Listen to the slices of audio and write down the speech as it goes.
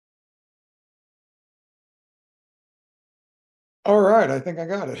All right, I think I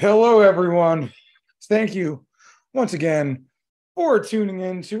got it. Hello, everyone. Thank you once again for tuning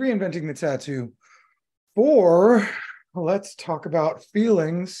in to Reinventing the Tattoo. For let's talk about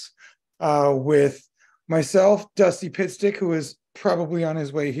feelings with myself, Dusty Pitstick, who is probably on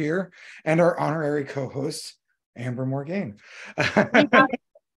his way here, and our honorary co-host, Amber Morgan.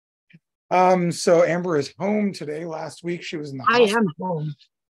 So Amber is home today. Last week she was in the I hospital. am home.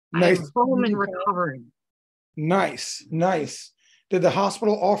 I Nice, am home and recovering. nice. Did the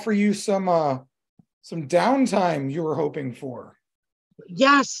hospital offer you some downtime you were hoping for?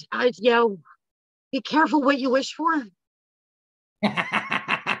 Yes, be careful what you wish for.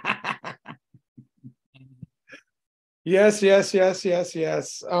 Yes. Because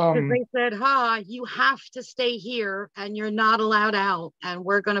they said, you have to stay here and you're not allowed out and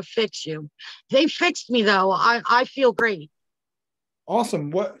we're going to fix you. They fixed me though. I feel great.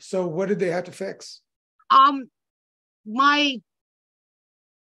 Awesome. What did they have to fix? Um, my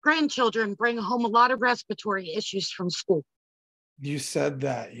grandchildren bring home a lot of respiratory issues from school. You said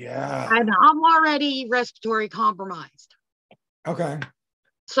that, yeah. And I'm already respiratory compromised. Okay.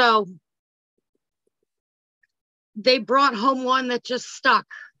 So they brought home one that just stuck.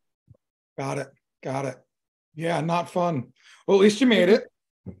 Got it. Yeah, not fun. Well, at least you made it.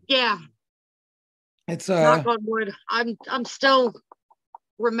 Yeah. It's Knock on wood. I'm still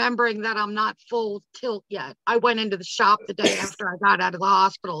remembering that I'm not full tilt yet. I went into the shop the day after I got out of the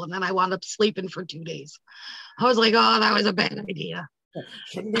hospital, and then I wound up sleeping for 2 days. I was like, oh, that was a bad idea.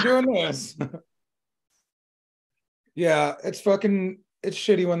 Shouldn't be doing this. Yeah, it's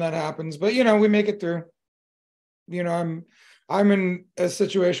shitty when that happens, but we make it through. I'm in a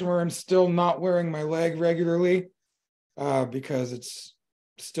situation where I'm still not wearing my leg regularly because it's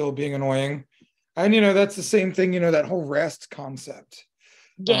still being annoying. And that's the same thing, that whole rest concept.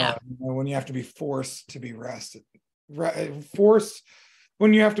 Yeah. When you have to be forced to be rested. Forced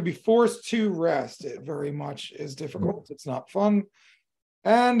when you have to be forced to rest, it very much is difficult. It's not fun.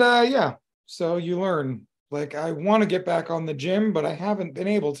 And yeah, so you learn. Like, I want to get back on the gym, but I haven't been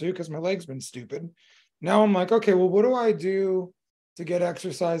able to because my leg's been stupid. Now I'm like, okay, well, what do I do to get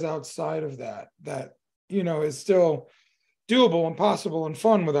exercise outside of that is still doable and possible and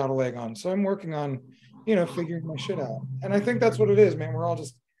fun without a leg on? So I'm working on, figuring my shit out. And I think that's what it is, man. We're all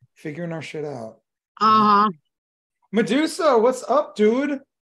just figuring our shit out. Medusa, what's up, dude?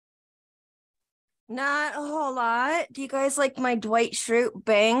 Not a whole lot. Do you guys like my Dwight Schrute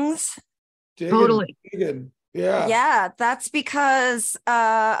bangs? Totally. Digging. Yeah. Yeah, that's because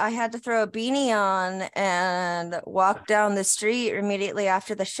I had to throw a beanie on and walk down the street immediately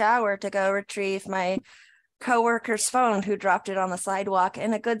after the shower to go retrieve my coworker's phone who dropped it on the sidewalk,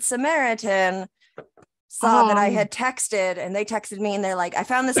 and a good Samaritan saw that I had texted, and they texted me and they're like, I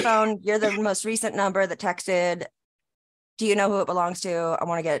found this phone. You're the most recent number that texted. Do you know who it belongs to? I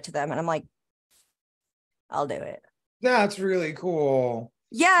want to get it to them. And I'm like, I'll do it. That's really cool.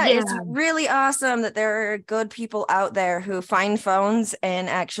 Yeah, it's really awesome that there are good people out there who find phones and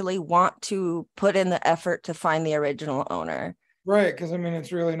actually want to put in the effort to find the original owner. Right, because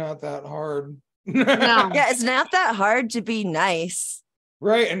it's really not that hard. No. Yeah, it's not that hard to be nice.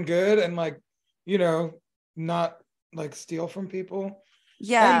 Right, and good, and not steal from people.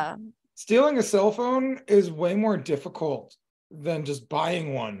 Yeah. And stealing a cell phone is way more difficult than just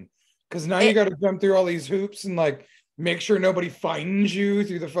buying one. Because now you got to jump through all these hoops and make sure nobody finds you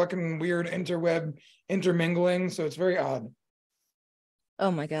through the fucking weird interweb intermingling. So it's very odd.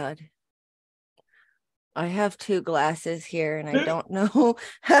 Oh my God. I have two glasses here and I don't know.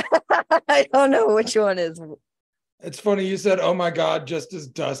 I don't know which one is. It's funny you said, oh my God, just as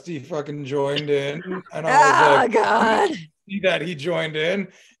Dusty fucking joined in. And I was like, oh God. See that he joined in.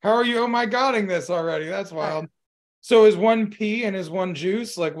 How are you oh my Godding this already? That's wild. So is one pee and is one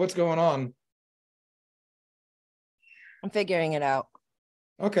juice? Like, what's going on? I'm figuring it out.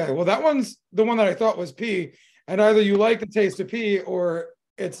 Okay, well, that one's the one that I thought was pee. And either you like the taste of pee or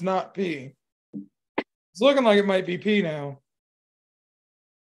it's not pee. It's looking like it might be pee now.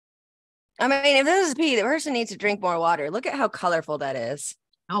 I mean, if this is pee, the person needs to drink more water. Look at how colorful that is.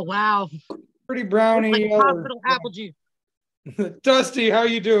 Oh, wow. Pretty brownie. Like hospital apple juice. Dusty, how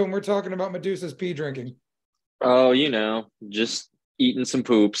you doing? We're talking about Medusa's pee drinking. Oh, just eating some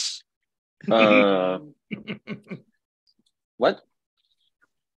poops. What?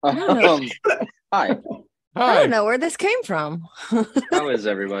 Hi. I don't know where this came from. How is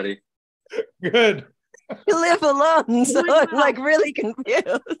everybody? Good. You live alone, so I'm really confused.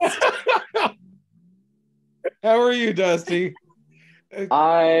 How are you, Dusty?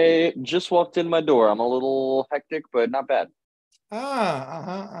 I just walked in my door. I'm a little hectic, but not bad.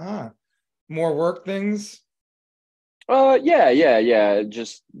 More work things? Yeah.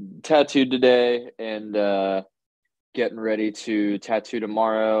 Just tattooed today and getting ready to tattoo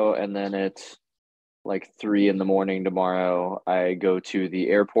tomorrow, and then at like 3 in the morning tomorrow, I go to the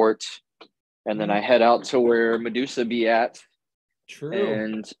airport, and then I head out to where Medusa be at, True.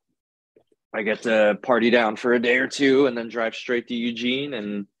 and I get to party down for a day or two, and then drive straight to Eugene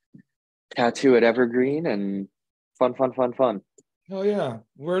and tattoo at Evergreen, and fun. Oh yeah.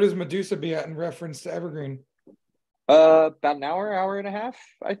 Where does Medusa be at in reference to Evergreen? About an hour and a half,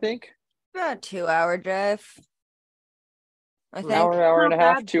 I think. About a 2 hour drive, I think. Hour and a Not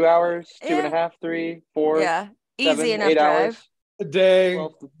half, bad. 2 hours, two and a Yeah. half, 3, 4, Yeah. Easy 7, enough 8 hours, drive. A day,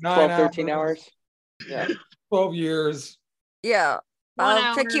 12, 9 13 hours, hours. Yeah. 12 years. Yeah. 1 I'll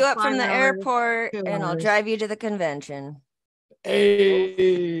hour, pick you up from 5 the hours, airport 2 and I'll hours. drive you to the convention.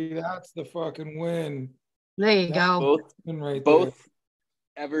 Hey, that's the fucking win. There you go. Both Win right there. both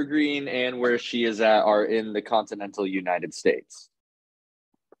Evergreen and where she is at are in the continental United States.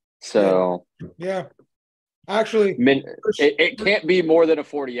 So Yeah. Actually, it can't be more than a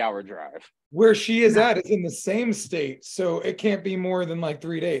 40-hour drive. where she is at is in the same state, so it can't be more than like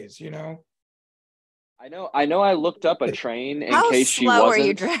 3 days, you know? I know I looked up a train in How case she slow are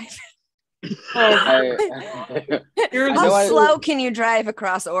you wasn't. driving? Here's How I- slow can you drive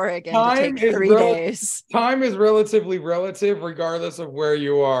across Oregon to Time take is 3 rel- days? time is relatively relative regardless of where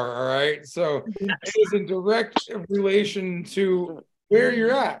you are, all right? So it is in direct relation to where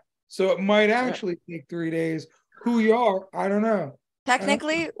you're at. So it might actually take 3 days. Who you are, I don't know.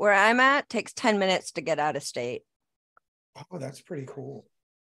 Technically, where I'm at takes 10 minutes to get out of state. Oh, that's pretty cool.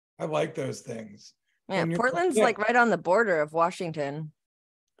 I like those things. Yeah, When you're- Portland's yeah. like right on the border of Washington.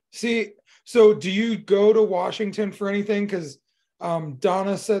 See, so do you go to Washington for anything? Because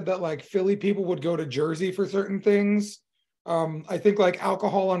Donna said that like Philly people would go to Jersey for certain things. I think like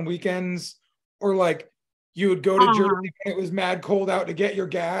alcohol on weekends, or like you would go to Jersey when it was mad cold out to get your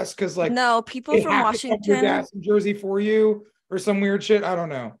gas because like No, people they from have to pump your Washington. gas in Jersey for you or some weird shit. I don't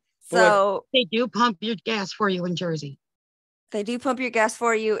know. But, like, So They do pump your gas for you in Jersey. they do pump your gas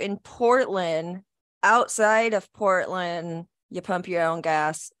for you in Portland. Outside of Portland, you pump your own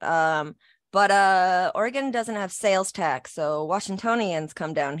gas. But Oregon doesn't have sales tax, so Washingtonians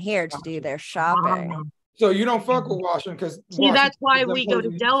come down here to do their shopping. so you don't fuck with Washington because See, that's why we go to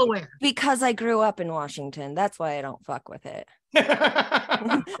Delaware. Because I grew up in Washington. That's why I don't fuck with it.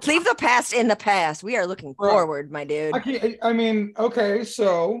 Leave the past in the past. We are looking Right. forward, my dude. I mean, okay,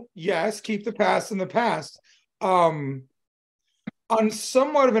 so yes, keep the past in the past. On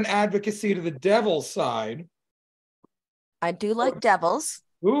somewhat of an advocacy to the devil's side, I do like devils.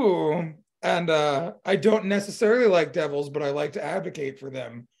 ooh, and I don't necessarily like devils, but I like to advocate for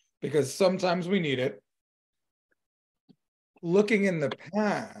them because sometimes we need it. Looking in the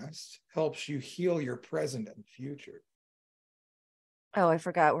past helps you heal your present and future. Oh, I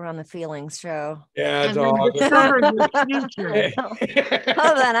forgot we're on the feelings show. Yeah, And then dog. discover your future.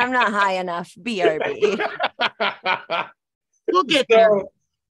 Hold on, I'm not high enough. BRB. We'll get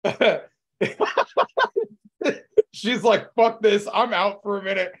there. She's like, fuck this. I'm out for a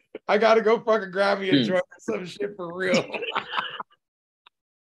minute. I gotta go fucking grab me and join some shit for real.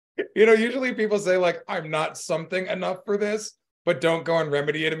 You know, usually people say, like, I'm not something enough for this, but don't go and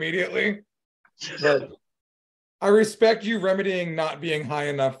remedy it immediately. But I respect you remedying not being high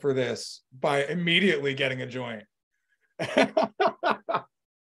enough for this by immediately getting a joint.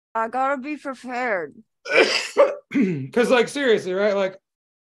 I gotta be prepared. Because like seriously, right? Like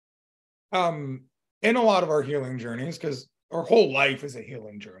in a lot of our healing journeys, because our whole life is a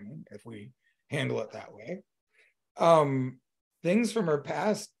healing journey if we handle it that way, things from our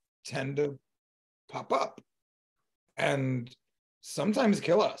past tend to pop up and sometimes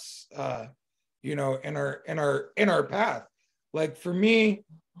kill us, you know, in our path. Like for me,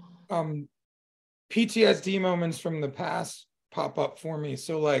 PTSD moments from the past pop up for me.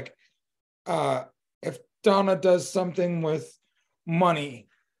 So like if Donna does something with money,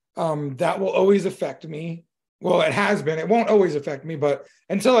 that will always affect me. Well, it has been. It won't always affect me, but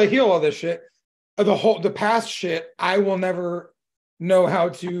until I heal all this shit, the past shit, I will never know how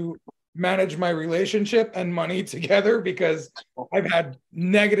to manage my relationship and money together because I've had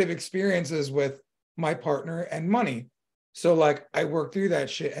negative experiences with my partner and money. So like I work through that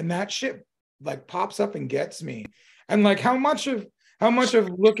shit, and that shit like pops up and gets me. And like how much of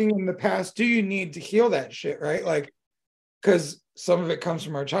looking in the past do you need to heal that shit, right? Like, because some of it comes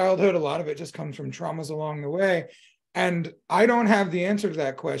from our childhood, a lot of it just comes from traumas along the way. And I don't have the answer to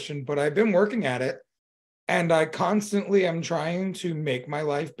that question, but I've been working at it. And I constantly am trying to make my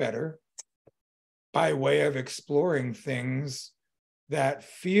life better by way of exploring things that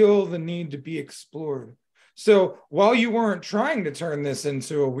feel the need to be explored. So while you weren't trying to turn this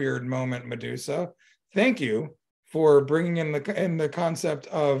into a weird moment, Medusa, thank you for bringing in the concept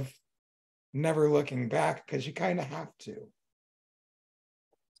of never looking back, because you kind of have to.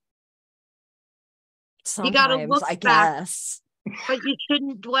 You got to Sometimes, look I back, guess. but you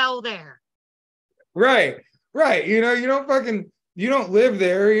shouldn't dwell there. Right. You know, you don't live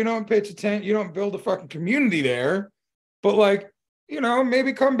there, you don't pitch a tent, you don't build a fucking community there. But like, you know,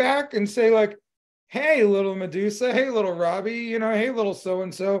 maybe come back and say like, hey, little Medusa, hey, little Robbie, you know, hey, little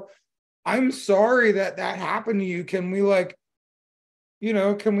so-and-so, I'm sorry that happened to you. Can we like, you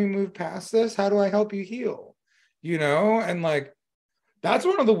know, can we move past this? How do I help you heal? You know, and like, that's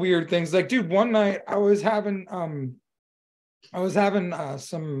one of the weird things. Like, dude, one night I was having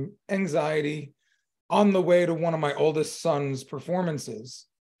some anxiety on the way to one of my oldest son's performances.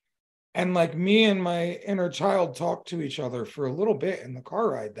 And like me and my inner child talked to each other for a little bit in the car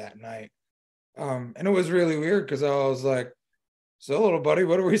ride that night. And it was really weird because I was like, so little buddy,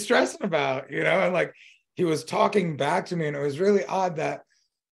 what are we stressing about? You know, and like he was talking back to me, and it was really odd that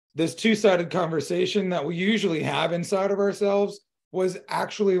this two-sided conversation that we usually have inside of ourselves was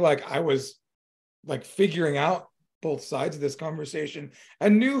actually like, I was like figuring out both sides of this conversation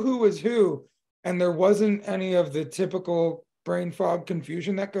and knew who was who. And there wasn't any of the typical brain fog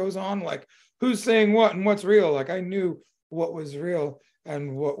confusion that goes on, like who's saying what and what's real. Like I knew what was real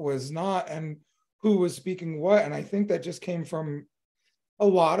and what was not, and who was speaking what. And I think that just came from a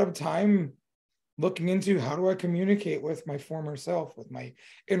lot of time looking into how do I communicate with my former self, with my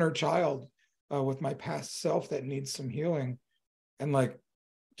inner child, with my past self that needs some healing. And like,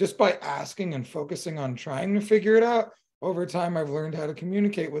 just by asking and focusing on trying to figure it out, over time, I've learned how to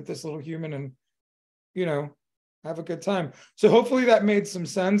communicate with this little human and, you know, have a good time. So hopefully that made some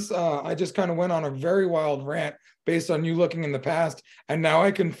sense. I just kind of went on a very wild rant based on you looking in the past. And now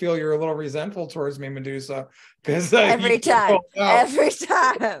I can feel you're a little resentful towards me, Medusa. Because Every time.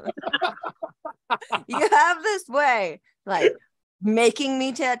 You have this way, like making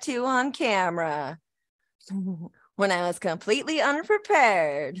me tattoo on camera when I was completely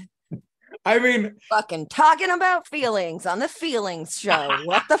unprepared. I mean, fucking talking about feelings on the feelings show.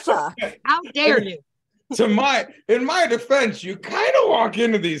 What the fuck? How dare you? In my defense, you kind of walk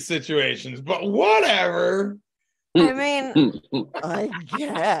into these situations, but whatever. I mean, I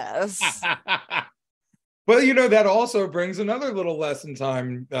guess. But you know, that also brings another little lesson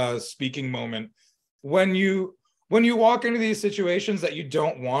time speaking moment. When you walk into these situations that you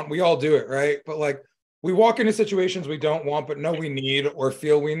don't want, we all do it, right? But like, we walk into situations we don't want, but know we need or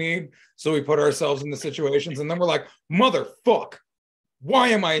feel we need. So we put ourselves in the situations, and then we're like, motherfuck, why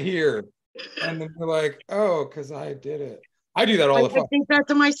am I here? And then we're like, oh, because I did it. I do that all the time. I think that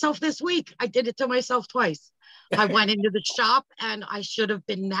to myself this week. I did it to myself twice. I went into the shop and I should have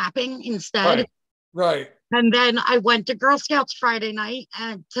been napping instead. Right. And then I went to Girl Scouts Friday night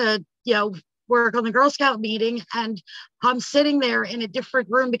and to, you know, work on the Girl Scout meeting. And I'm sitting there in a different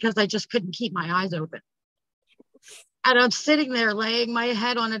room because I just couldn't keep my eyes open. And I'm sitting there laying my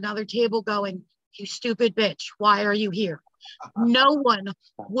head on another table going, you stupid bitch, why are you here? No one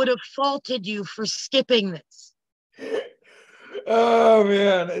would have faulted you for skipping this. Oh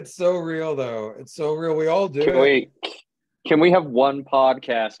man, it's so real though. It's so real. We all do it. Can we have one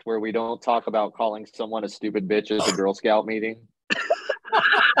podcast where we don't talk about calling someone a stupid bitch at the Girl Scout meeting?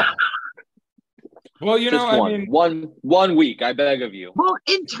 Well, you know, I mean, one week, I beg of you. Well,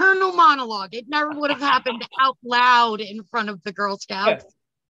 internal monologue. It never would have happened out loud in front of the Girl Scouts.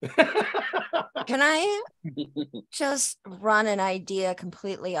 Can I just run an idea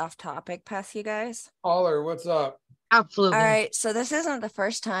completely off topic past you guys? Holler, what's up? Absolutely. All right, so this isn't the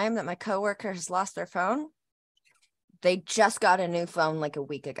first time that my coworker has lost their phone. They just got a new phone like a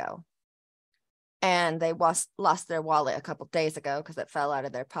week ago. And they lost their wallet a couple days ago because it fell out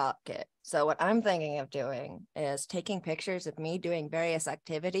of their pocket. So what I'm thinking of doing is taking pictures of me doing various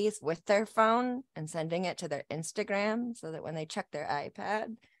activities with their phone and sending it to their Instagram so that when they check their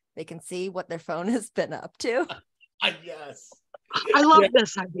iPad, they can see what their phone has been up to. Yes. I love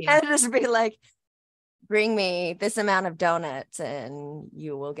this idea. And just be like, bring me this amount of donuts and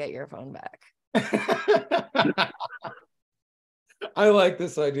you will get your phone back. I like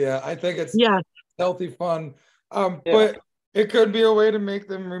this idea. I think it's healthy fun. But it could be a way to make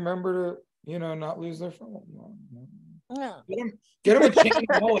them remember to, you know, not lose their phone. No. Get them a chain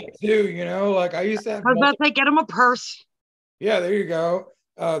wallet too, you know, like I used to have. I was about to say, get them a purse. Yeah, there you go.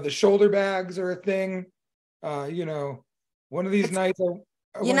 The shoulder bags are a thing. You know, one of these nights.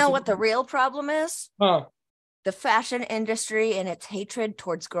 You know what the real problem is? Huh. The fashion industry and its hatred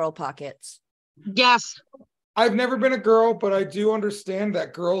towards girl pockets. Yes. I've never been a girl, but I do understand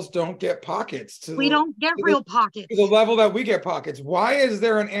that girls don't get pockets. We don't get real pockets. To the level that we get pockets. Why is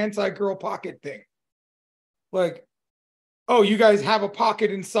there an anti-girl pocket thing? Like, oh, you guys have a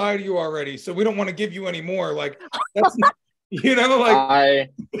pocket inside you already, so we don't want to give you any more. Like, that's like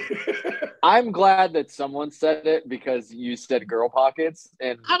I'm glad that someone said it, because you said girl pockets,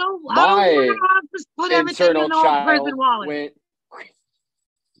 and I don't want to just put everything in the prison wallet. Went,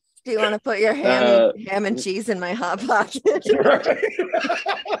 do you want to put your ham and cheese in my hot pocket?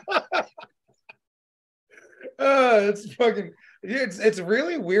 It's fucking, it's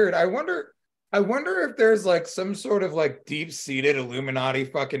really weird. I wonder if there's like some sort of like deep-seated Illuminati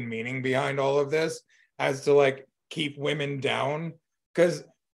fucking meaning behind all of this, as to like keep women down. Because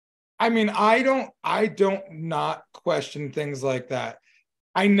I mean, I don't not question things like that.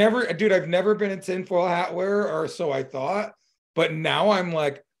 I've never been a tinfoil hat wearer, or so I thought, but now I'm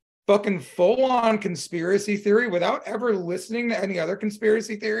like fucking full on conspiracy theory without ever listening to any other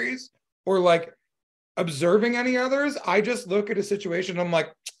conspiracy theories or like observing any others. I just look at a situation, I'm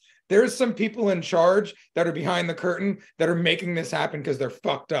like, there's some people in charge that are behind the curtain that are making this happen because they're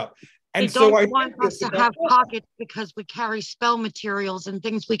fucked up. And they don't want us to have pockets because we carry spell materials and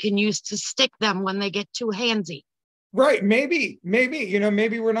things we can use to stick them when they get too handsy. Right. Maybe,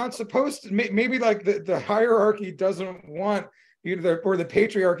 maybe we're not supposed to, maybe like the hierarchy doesn't want, or the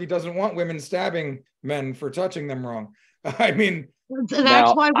patriarchy doesn't want women stabbing men for touching them wrong. I mean,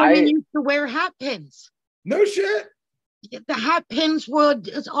 that's why women used to wear hat pins. No shit. The hat pins would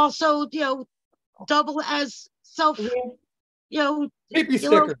also, double as self, peepee sticker.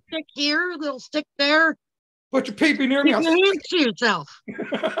 Little stick here, little stick there. Put your peepee near me. Keep your hands to yourself.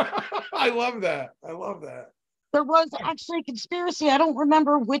 I love that. There was actually a conspiracy. I don't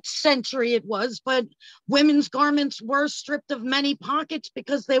remember which century it was, but women's garments were stripped of many pockets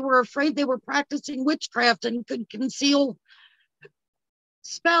because they were afraid they were practicing witchcraft and could conceal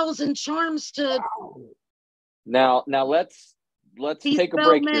spells and charms to. Now let's take a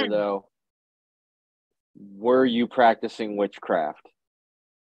break here, though. Were you practicing witchcraft?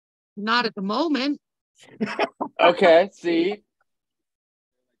 Not at the moment. Okay, see?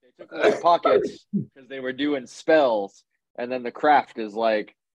 They took away pockets because they were doing spells, and then The Craft is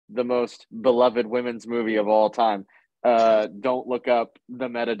like the most beloved women's movie of all time. Don't look up the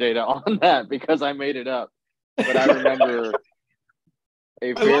metadata on that because I made it up. But I remember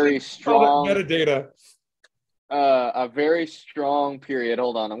a very strong metadata. A very strong period.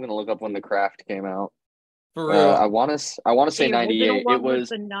 Hold on, I'm gonna look up when The Craft came out. For real, I want to say 98. It was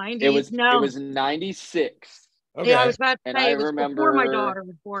the 90s. It was 96. Okay. Yeah, I was about to say I it was remember before my daughter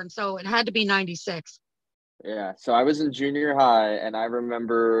was born, so it had to be 96. Yeah, so I was in junior high, and I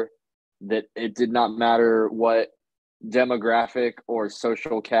remember that it did not matter what demographic or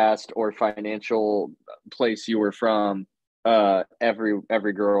social caste or financial place you were from.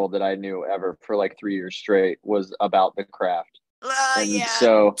 Every girl that I knew ever for like 3 years straight was about The Craft.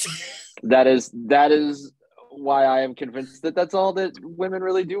 So that is why I am convinced that that's all that women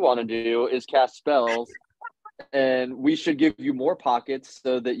really do want to do is cast spells, and we should give you more pockets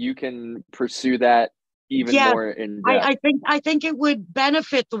so that you can pursue that even more in depth. I think it would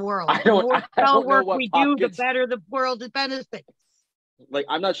benefit the world. I don't know work what we pockets, do, the better the world it benefits. Like,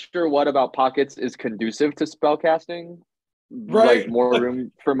 I'm not sure what about pockets is conducive to spell casting. Right. Like more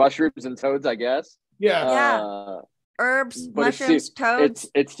room for mushrooms and toads, I guess. Yeah. Herbs, mushrooms, toads.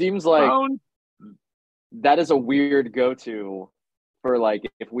 It seems like that is a weird go-to for like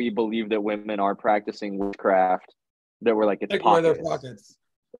if we believe that women are practicing witchcraft, that we're like it's pockets.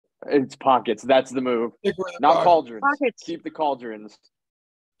 It's pockets. That's the move. Not cauldrons. Pockets. Keep the cauldrons.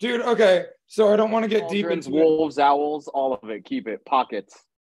 Dude, okay. So I don't want to get deep into wolves, owls, all of it. Keep it. Pockets.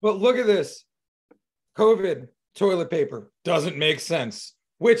 But look at this. COVID, toilet paper, doesn't make sense.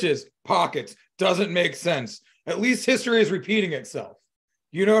 Witches, pockets, doesn't make sense. At least history is repeating itself.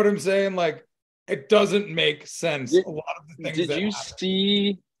 You know what I'm saying? Like, it doesn't make sense. A lot of the things Did you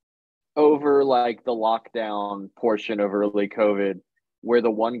see over like the lockdown portion of early COVID where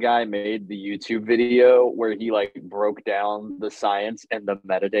the one guy made the YouTube video where he like broke down the science and the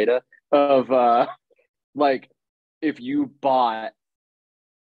metadata of like if you bought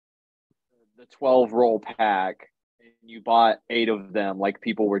the 12 roll pack and you bought 8 of them like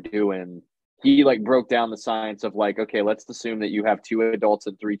people were doing, he like broke down the science of like, okay, let's assume that you have 2 adults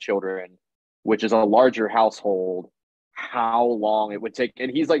and 3 children, which is a larger household, how long it would take.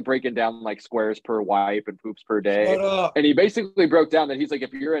 And he's like breaking down like squares per wipe and poops per day. And he basically broke down that he's like,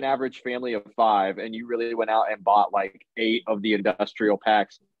 if you're an average family of 5 and you really went out and bought like 8 of the industrial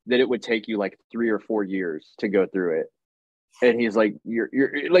packs, that it would take you like 3 or 4 years to go through it. And he's like, you're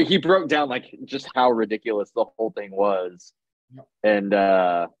like, he broke down like just how ridiculous the whole thing was. And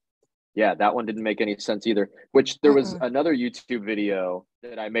yeah, that one didn't make any sense either. Which there was another YouTube video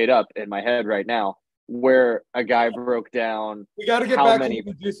that I made up in my head right now where a guy broke down. We got to get back to what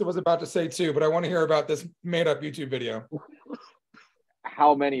Medusa was about to say too, but I want to hear about this made up YouTube video.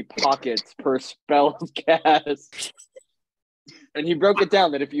 How many pockets per spell cast. And he broke it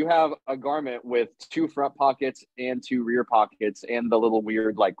down that if you have a garment with 2 front pockets and 2 rear pockets and the little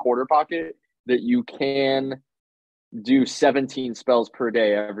weird like quarter pocket, that you can do 17 spells per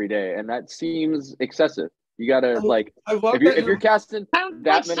day every day. And that seems excessive. You gotta like if you're casting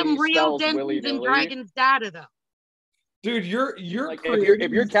that many some real spells Dungeons and Dragons data though. Dude, you're like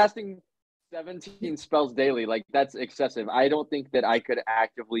if you're casting 17 spells daily, like that's excessive. I don't think that I could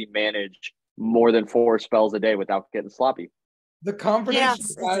actively manage more than 4 spells a day without getting sloppy. The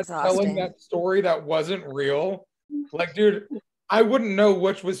confidence telling that story that wasn't real. Like, dude, I wouldn't know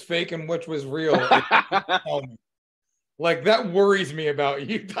which was fake and which was real. Like, that worries me about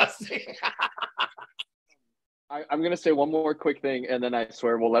you, Dusty. I'm going to say one more quick thing, and then I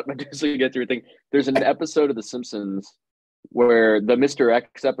swear we'll let Medusa get through a thing. There's an episode of The Simpsons where the Mr.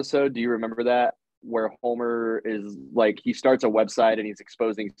 X episode, do you remember that? Where Homer is like, he starts a website and he's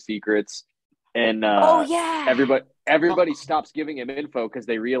exposing secrets. And everybody stops giving him info because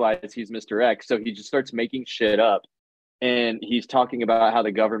they realize he's Mr. X. So he just starts making shit up. And he's talking about how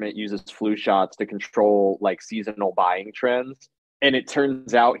the government uses flu shots to control like seasonal buying trends. And it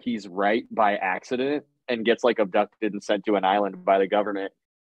turns out he's right by accident and gets like abducted and sent to an island by the government.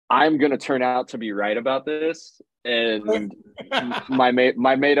 I'm going to turn out to be right about this. And my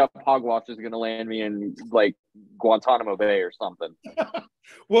made up hogwash is going to land me in like Guantanamo Bay or something.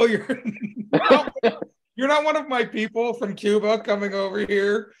 Well, you're not one of my people from Cuba coming over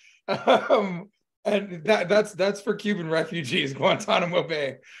here. And that's for Cuban refugees, Guantanamo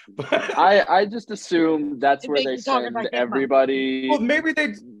Bay. But I just assume that's where they send everybody. Well, maybe they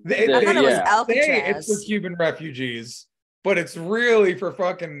I thought it was Alcatraz. say it's for Cuban refugees, but it's really for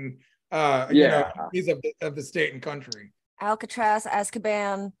fucking you know, of the state and country. Alcatraz,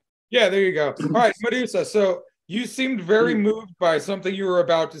 Azkaban. Yeah, there you go. All right, Medusa. So you seemed very moved by something you were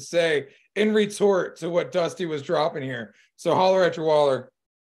about to say in retort to what Dusty was dropping here. So holler at your Waller.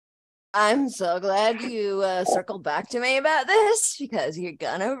 I'm so glad you circled back to me about this because you're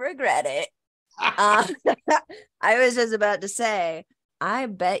gonna regret it. I was just about to say, I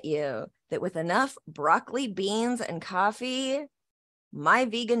bet you that with enough broccoli, beans, and coffee, my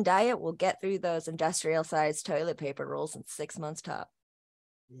vegan diet will get through those industrial-sized toilet paper rolls in 6 months top.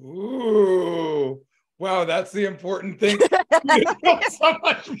 Ooh, wow, that's the important thing. So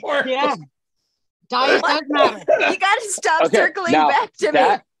much more. Yeah, diet does matter. You got to stop circling back to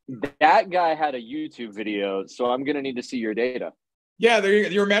me. That guy had a YouTube video, so I'm gonna need to see your data. Yeah, there you go.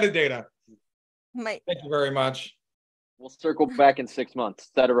 Your metadata. Thank you very much. We'll circle back in 6 months.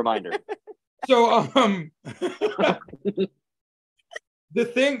 Set a reminder. So the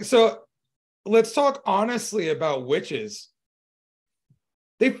thing, so let's talk honestly about witches.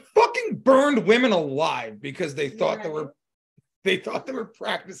 They fucking burned women alive because they thought they were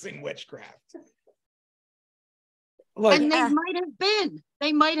practicing witchcraft. Like, and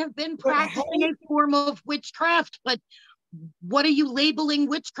they might have been practicing a form of witchcraft, but what are you labeling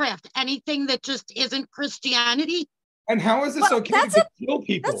witchcraft? Anything that just isn't Christianity? And how is this okay to kill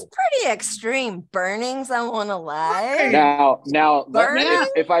people? That's pretty extreme. Burning someone alive. Now,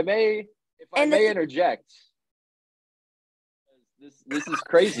 if I may interject, this is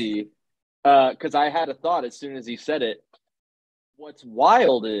crazy. Because I had a thought as soon as he said it. What's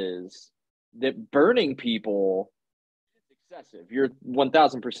wild is that burning people is excessive. You're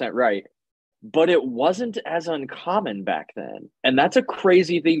 1000% right. But it wasn't as uncommon back then. And that's a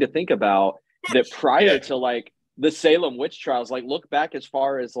crazy thing to think about, that prior to like the Salem witch trials, like look back as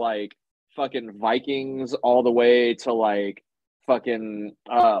far as like fucking Vikings all the way to like fucking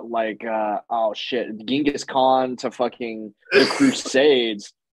oh shit, Genghis Khan to fucking the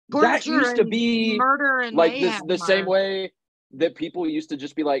Crusades. That used to be murder and like the same way that people used to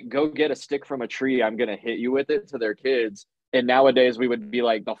just be like, go get a stick from a tree, I'm gonna hit you with it, to their kids. And nowadays we would be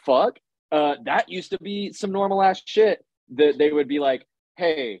like, the fuck? That used to be some normal ass shit, that they would be like,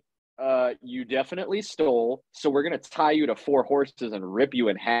 hey, you definitely stole, so we're gonna tie you to 4 horses and rip you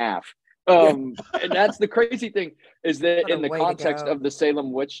in half. And that's the crazy thing, is that in the context of the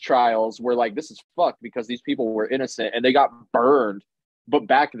Salem witch trials, we're like, this is fucked because these people were innocent and they got burned. But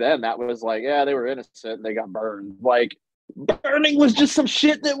back then that was like, yeah, they were innocent and they got burned. Like, burning was just some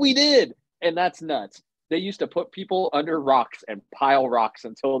shit that we did, and that's nuts. They used to put people under rocks and pile rocks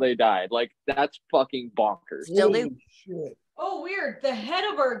until they died. Like, that's fucking bonkers. Still do. Shit. Oh, weird. The head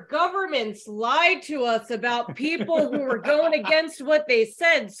of our governments lied to us about people who were going against what they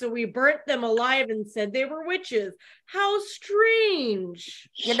said, so we burnt them alive and said they were witches. How strange.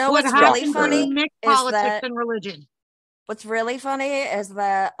 You know What what's really happens funny when you mix is politics that and religion? what's really funny is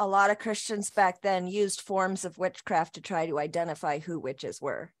that a lot of Christians back then used forms of witchcraft to try to identify who witches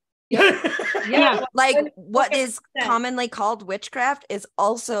were. Yeah. Like what is commonly called witchcraft is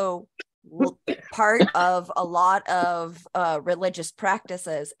also part of a lot of religious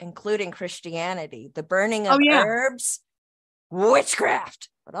practices, including Christianity. The burning of herbs, witchcraft,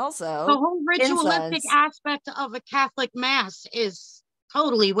 but also The whole ritualistic incense. aspect of a Catholic mass is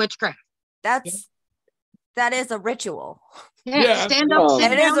totally witchcraft. That is a ritual. Yeah, stand up,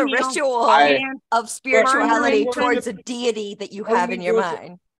 sit It is down, a kneel, ritual stand. of spirituality Only towards a deity that you have in your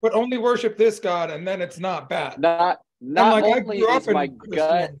mind. But only worship this God, and then it's not bad. Not like, I only grew up is in my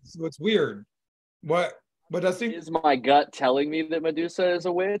gut so it's weird. What Dusty? is my gut telling me that Medusa is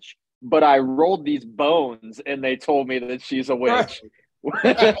a witch, but I rolled these bones and they told me that she's a witch. All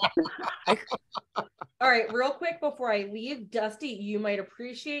right, real quick before I leave, Dusty, you might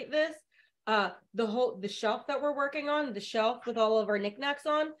appreciate this. The shelf that we're working on, the shelf with all of our knickknacks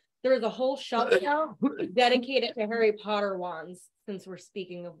on, there's a whole shelf now dedicated to Harry Potter wands, since we're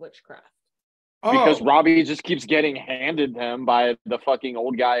speaking of witchcraft. Because Robbie just keeps getting handed them by the fucking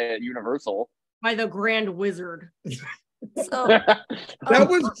old guy at Universal. By the Grand Wizard. So that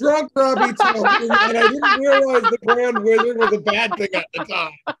was drunk Robbie talking, and I didn't realize the Grand Wizard was a bad thing at the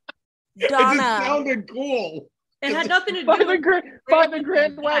time. Donna, it just sounded cool. It had nothing to do by with the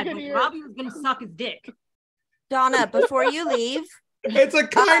Grand Wagoneer. Robbie was gonna suck his dick. Donna, before you leave, it's a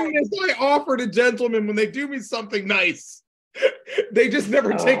kindness I offer to gentlemen when they do me something nice. They just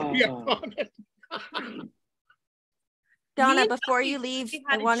never take me up on it. Donna, before you leave,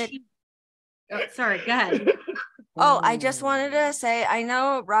 I wanted. Sorry, go ahead. I just wanted to say, I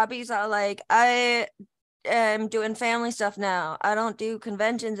know Robbie's all like, I am doing family stuff now. I don't do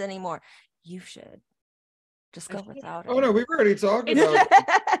conventions anymore. You should just go without it. Oh no, we've already talked about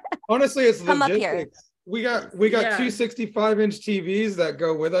it. Honestly, it's Come logistics. up here. We got two 65-inch TVs that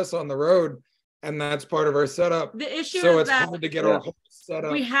go with us on the road, and that's part of our setup. The issue so is it's that hard to get our whole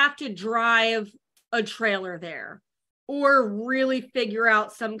setup. We have to drive a trailer there, or really figure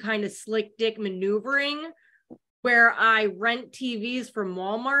out some kind of slick dick maneuvering where I rent TVs from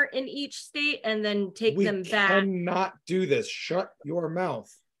Walmart in each state and then take them back. We cannot do this. Shut your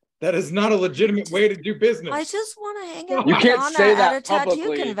mouth. That is not a legitimate way to do business. I just want to hang out You with can't Donna say at that a tattoo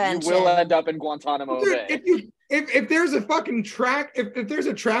publicly. convention. You will end up in Guantanamo Bay. If there's a fucking if there's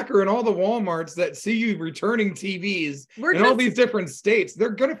a tracker in all the Walmarts that see you returning TVs in all these different states, they're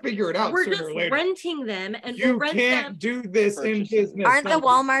gonna figure it out sooner or later. Renting them, and you can't do this in business. Aren't the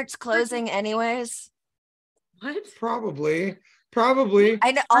Walmarts closing anyways? What? Probably.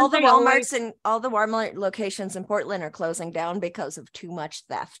 I know all the Walmarts and all the Walmart locations in Portland are closing down because of too much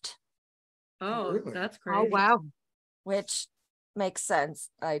theft. Oh, really? That's crazy. Oh, wow. Which makes sense.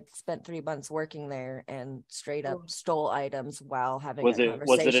 I spent 3 months working there and straight up stole items while having a conversation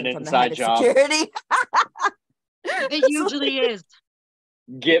was it an from the inside head of job? security. It usually is.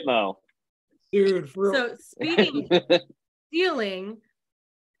 Gitmo. Dude, for real. So speaking of stealing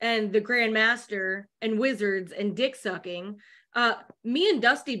and the Grand Master and wizards and dick sucking, me and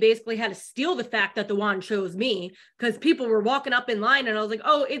Dusty basically had to steal the fact that the wand chose me, because people were walking up in line and I was like,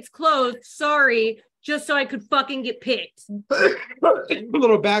 oh, it's closed, sorry, just so I could fucking get picked. A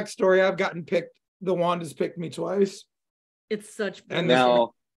little backstory, I've gotten picked. The wand has picked me twice. It's such And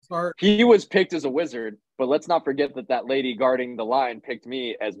now he was picked as a wizard, but let's not forget that lady guarding the line picked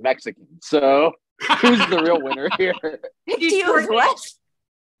me as Mexican. So who's the real winner here? Picked you as what?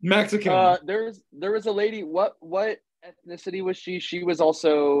 Mexican. There was a lady. What ethnicity was she? She was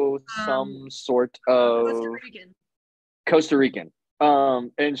also some sort of Costa Rican.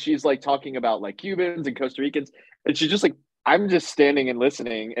 And she's like talking about like Cubans and Costa Ricans, and she's just like, I'm just standing and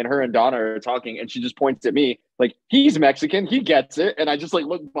listening, and her and Donna are talking, and she just points at me like, he's Mexican, he gets it, and I just like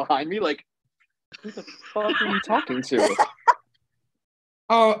look behind me like, who the fuck are you talking to?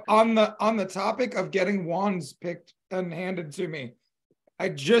 On the topic of getting wands picked and handed to me, I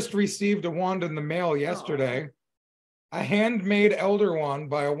just received a wand in the mail yesterday. A handmade elder wand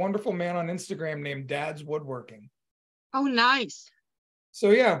by a wonderful man on Instagram named Dad's Woodworking. Oh, nice.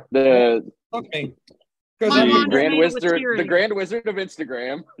 So yeah, The Grand Wizard of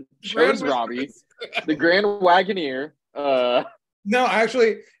Instagram chose Robbie, the Grand Wagoneer. No,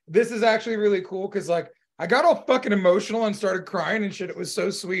 actually, this is actually really cool because like I got all fucking emotional and started crying and shit. It was so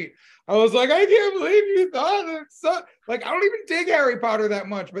sweet. I was like, I can't believe you thought it. So like, I don't even dig Harry Potter that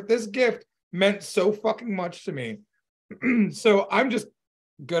much, but this gift meant so fucking much to me. So I'm just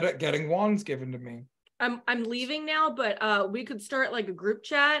good at getting wands given to me. I'm leaving now, but we could start like a group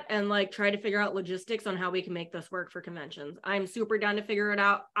chat and like try to figure out logistics on how we can make this work for conventions. I'm super down to figure it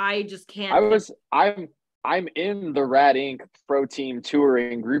out. I just can't. I'm in the Rad Inc. Pro Team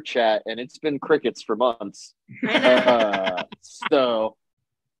touring group chat, and it's been crickets for months. So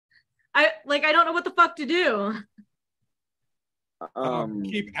I don't know what the fuck to do.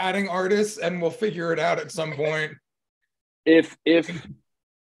 Keep adding artists, and we'll figure it out at some point. If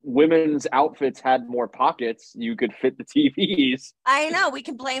women's outfits had more pockets, you could fit the TVs. I know, we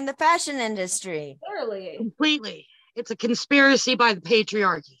can blame the fashion industry. Literally. Completely. It's a conspiracy by the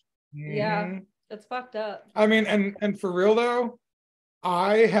patriarchy. Yeah, that's fucked up. I mean, and for real though,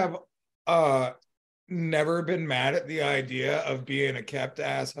 I have never been mad at the idea of being a kept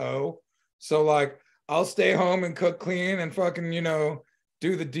ass hoe. So like I'll stay home and cook, clean, and fucking,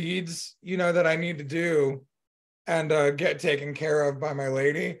 do the deeds, that I need to do and get taken care of by my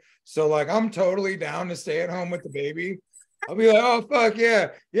lady. So like I'm totally down to stay at home with the baby. I'll be like, oh fuck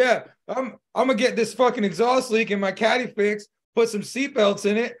yeah. I'm gonna get this fucking exhaust leak in my caddy fixed, put some seatbelts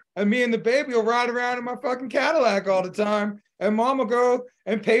in it, and me and the baby will ride around in my fucking Cadillac all the time. And mom will go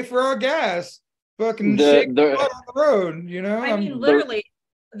and pay for our gas. Fucking shake the on the road, I mean, literally,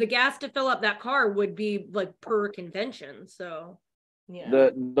 the gas to fill up that car would be like per convention. So yeah.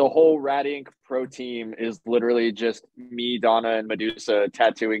 The whole Rad Inc. Pro Team is literally just me, Donna, and Medusa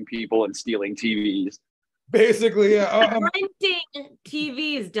tattooing people and stealing TVs. Basically, yeah. Renting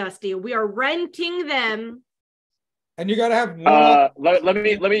TVs, Dusty. We are renting them. And you gotta have one.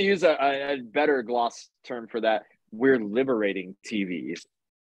 Let me use a better gloss term for that. We're liberating TVs.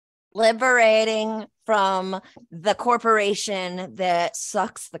 Liberating from the corporation that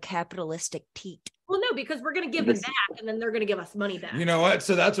sucks the capitalistic teat. Well, no, because we're going to give them back and then they're going to give us money back. You know what?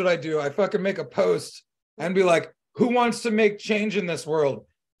 So that's what I do. I fucking make a post and be like, who wants to make change in this world?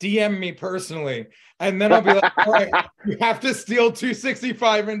 DM me personally. And then I'll be like, all right, you have to steal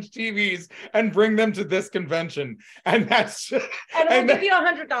 265-inch TVs and bring them to this convention. And that's and we'll give you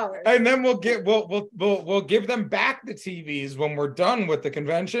 $100. And then we'll give them back the TVs when we're done with the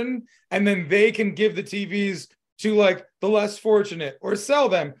convention. And then they can give the TVs to like the less fortunate or sell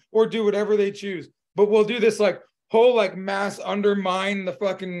them or do whatever they choose. But we'll do this like whole like mass undermine the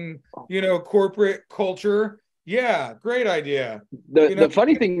fucking, corporate culture. Yeah, great idea. The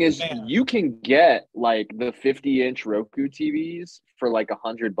funny thing is you can get like the 50-inch Roku TVs for like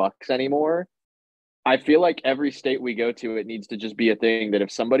 $100 anymore. I feel like every state we go to, it needs to just be a thing that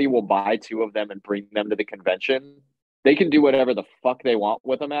if somebody will buy 2 of them and bring them to the convention, they can do whatever the fuck they want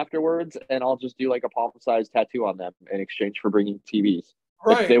with them afterwards, and I'll just do like a palm-sized tattoo on them in exchange for bringing TVs.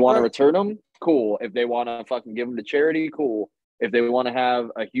 Right, if they want to return them, cool. If they want to fucking give them to charity, cool. If they want to have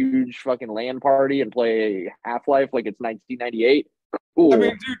a huge fucking LAN party and play Half-Life like it's 1998, cool. I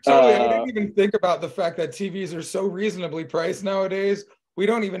mean, dude, totally. I didn't even think about the fact that TVs are so reasonably priced nowadays. We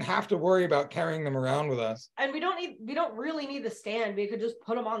don't even have to worry about carrying them around with us. And we don't really need the stand. We could just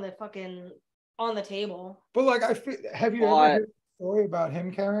put them on the table. But like, have you ever heard a story about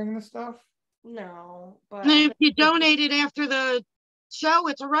him carrying the stuff? No, but if you donate it after the show,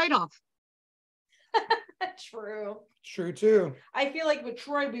 it's a write-off. True too. I feel like with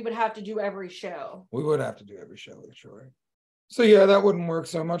Troy, we would have to do every show. We would have to do every show with Troy. So yeah, that wouldn't work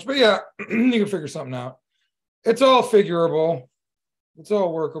so much. But yeah, you can figure something out. It's all figurable. It's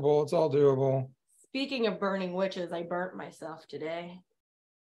all workable. It's all doable. Speaking of burning witches, I burnt myself today.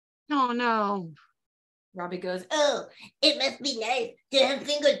 Oh no. Robbie goes, oh, it must be nice to have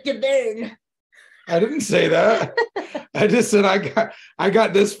fingers to burn. I didn't say that. I just said I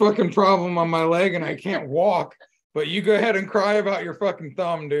got this fucking problem on my leg and I can't walk. But you go ahead and cry about your fucking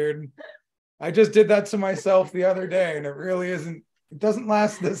thumb, dude. I just did that to myself the other day, and it doesn't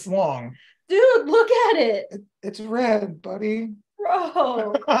last this long. Dude, look at it. It's red, buddy.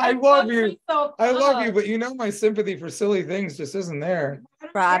 Bro. I love you. I love you, but my sympathy for silly things just isn't there.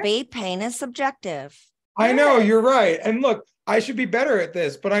 Robbie, pain is subjective. I know, you're right. And look, I should be better at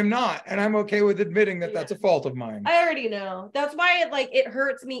this, but I'm not. And I'm okay with admitting that that's a fault of mine. I already know. That's why it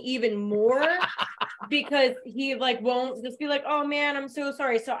hurts me even more because he won't just be like, oh man, I'm so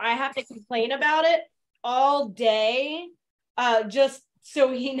sorry. So I have to complain about it all day just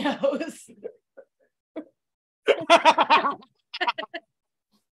so he knows.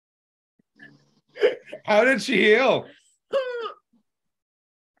 How did she heal?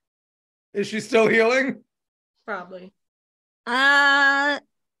 Is she still healing? Probably. No,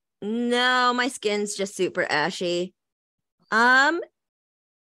 my skin's just super ashy.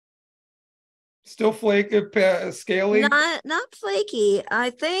 Still flaky, scaly? Not flaky.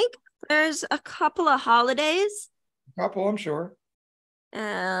 I think there's a couple of holidays Couple, I'm sure.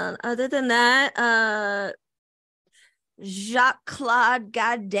 And other than that, Jacques Claude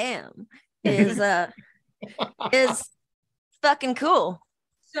Goddamn is fucking cool.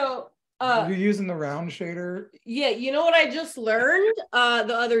 So you're using the round shader. Yeah, you know what I just learned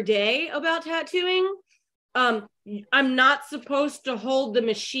the other day about tattooing? I'm not supposed to hold the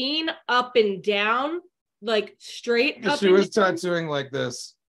machine up and down, like straight up. She was tattooing like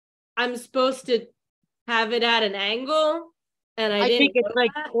this. I'm supposed to have it at an angle, and I think it's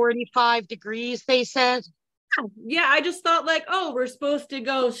like 45 degrees, they said. Yeah, I just thought like, oh, we're supposed to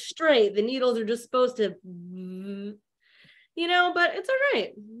go straight. The needles are just supposed to, but it's all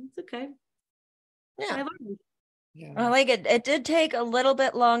right. It's okay. Yeah. I like it. It did take a little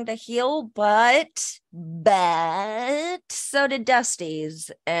bit long to heal, but so did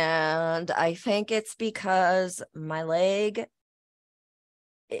Dustie's. And I think it's because my leg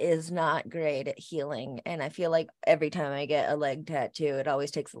is not great at healing. And I feel like every time I get a leg tattoo, it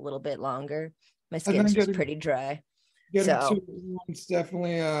always takes a little bit longer. My skin's just pretty dry. Getting two wounds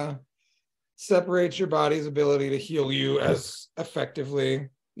definitely separates your body's ability to heal you as effectively.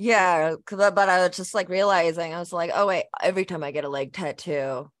 Yeah, but I was just like realizing, I was like, oh wait, every time I get a leg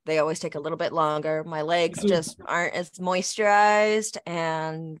tattoo, they always take a little bit longer. My legs just aren't as moisturized,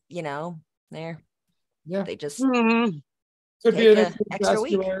 and they just could be an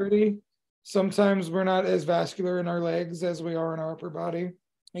vascularity. Sometimes we're not as vascular in our legs as we are in our upper body.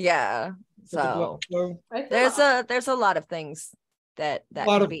 Yeah, so there's a lot of things that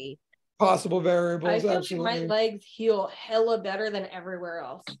could be possible variables. I feel like my legs heal hella better than everywhere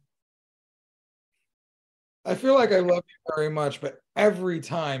else. I feel like I love you very much, but every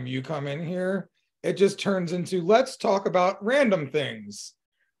time you come in here, it just turns into let's talk about random things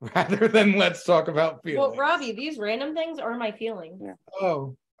rather than let's talk about feelings. Well, Robbie, these random things are my feelings. Yeah.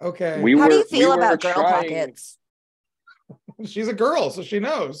 Oh, okay. How do you feel about girl pockets? She's a girl, so she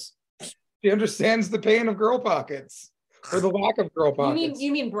knows. She understands the pain of girl pockets. Or the lack of girl pockets.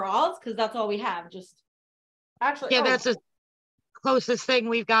 You mean bras? Because that's all we have. Just actually, that's the closest thing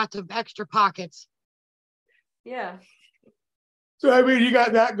we've got to extra pockets. Yeah. So I mean, you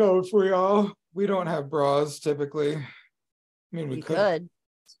got that going for y'all. We don't have bras typically. I mean, we could.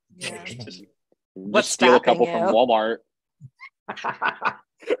 Yeah. Just steal a couple from Walmart.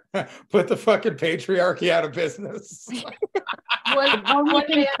 Put the fucking patriarchy out of business. One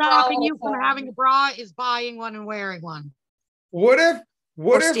thing stopping you from having a bra is buying one and wearing one. What if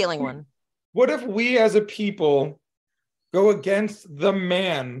stealing one? What if we as a people go against the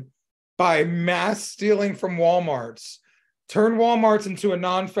man by mass stealing from Walmarts, turn Walmarts into a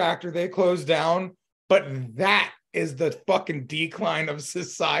non-factor, they close down, but that is the fucking decline of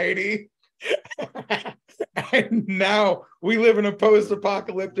society? And now we live in a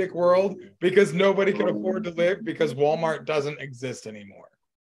post-apocalyptic world because nobody can afford to live because Walmart doesn't exist anymore.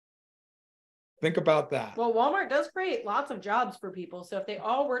 Think about that. Well, Walmart does create lots of jobs for people. So if they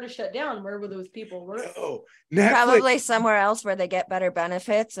all were to shut down, where would those people work? No, probably somewhere else where they get better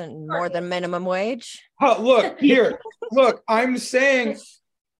benefits and more than minimum wage. Look here. Look, I'm saying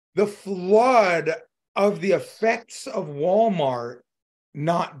the flood of the effects of Walmart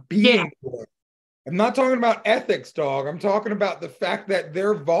not being there. I'm not talking about ethics, dog. I'm talking about the fact that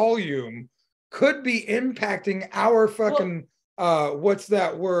their volume could be impacting our fucking what's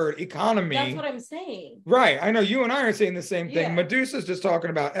that word? Economy. That's what I'm saying. Right. I know you and I are saying the same thing. Yeah. Medusa's just talking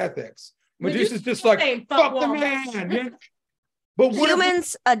about ethics. Medusa's just like fuck the man. Yeah. But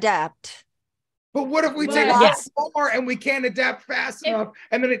humans adapt. But what if we take Walmart and we can't adapt fast enough,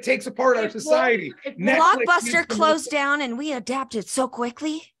 and then it takes apart our society? Blockbuster closed down and we adapted so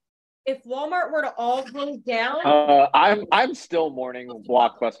quickly. If Walmart were to all close down, I'm still mourning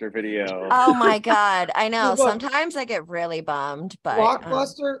Blockbuster Video. Oh my god, I know. Sometimes I get really bummed, but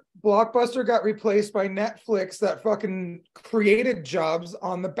Blockbuster got replaced by Netflix that fucking created jobs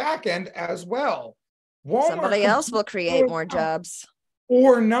on the back end as well. Walmart somebody else will create more jobs.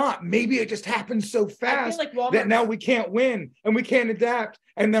 Or not. Maybe it just happens so fast that now we can't win and we can't adapt,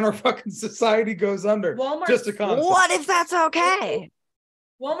 and then our fucking society goes under. Just a concept. What if that's okay?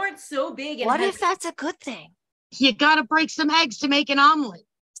 Walmart's so big. And what if that's a good thing? You got to break some eggs to make an omelet.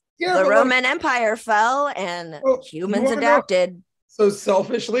 Yeah, the Roman Empire fell and humans adapted. So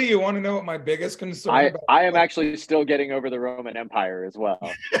selfishly, you want to know what my biggest concern I am actually still getting over the Roman Empire as well.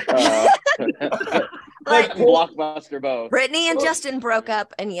 Like Blockbuster both. Brittany and Justin broke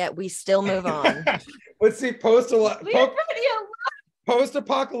up, and yet we still move on. Let's see,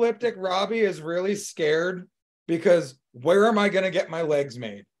 post-apocalyptic Robbie is really scared because where am I going to get my legs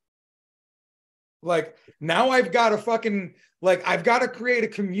made? Like, now I've got to I've got to create a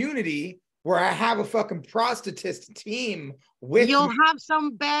community where I have a fucking prosthetist team with You'll me. have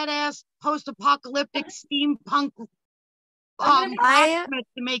some badass post-apocalyptic steampunk I'm blacksmith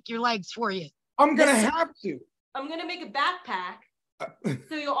to make your legs for you. I'm gonna have to. I'm gonna make a backpack,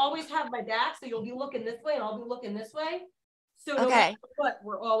 so you'll always have my back. So you'll be looking this way, and I'll be looking this way. So no matter what,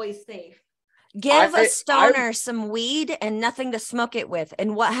 we're always safe. Give a stoner some weed and nothing to smoke it with,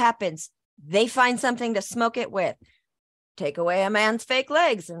 and what happens? They find something to smoke it with. Take away a man's fake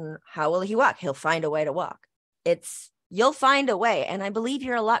legs, and how will he walk? He'll find a way to walk. You'll find a way, and I believe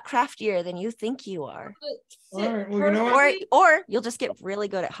you're a lot craftier than you think you are. All right, well, you know what? Or you'll just get really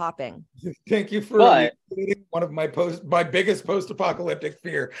good at hopping. Thank you for one of my biggest post-apocalyptic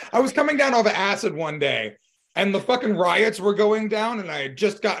fear. I was coming down off of acid one day, and the fucking riots were going down, and I had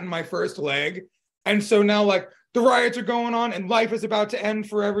just gotten my first leg, and so now like the riots are going on, and life is about to end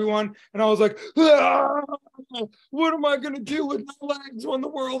for everyone, and I was like, what am I gonna do with my legs when the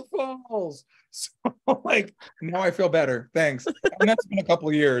world falls? So like now I feel better. Thanks. And that's been a couple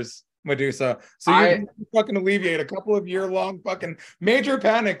of years, Medusa. So you fucking alleviate a couple of year-long fucking major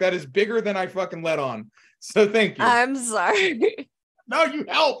panic that is bigger than I fucking let on. So thank you. I'm sorry. No, you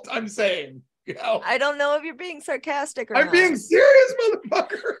helped. I'm saying. You helped. I don't know if you're being sarcastic or I'm not. being serious,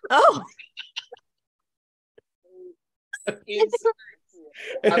 motherfucker. Oh. I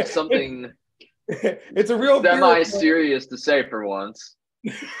have something it's a real semi-serious to say for once.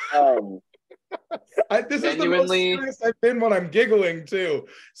 This is the most serious I've been when I'm giggling too.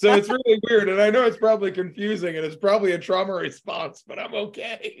 So it's really weird. And I know it's probably confusing and it's probably a trauma response, but I'm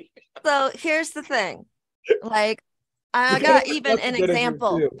okay. So here's the thing. Like, I got even an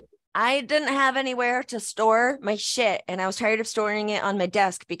example. I didn't have anywhere to store my shit, and I was tired of storing it on my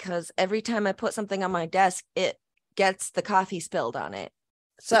desk because every time I put something on my desk, it gets the coffee spilled on it.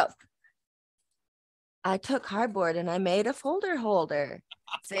 So I took cardboard and I made a folder holder.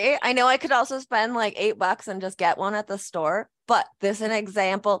 See, I know I could also spend like $8 and just get one at the store, but this is an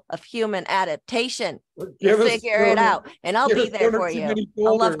example of human adaptation. You figure it out, and I'll be there for you. I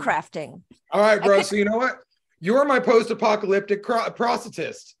love crafting. All right, bro. So you know what? You're my post-apocalyptic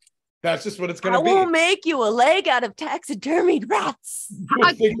prosthetist. That's just what it's going to be. I will make you a leg out of taxidermied rats.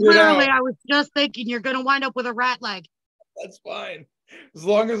 I was just thinking you're going to wind up with a rat leg. That's fine. As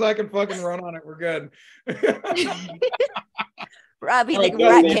long as I can fucking run on it, we're good. Robbie, the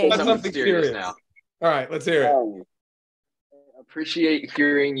rat king. Something serious now. All right, let's hear it. I appreciate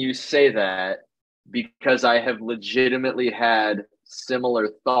hearing you say that because I have legitimately had similar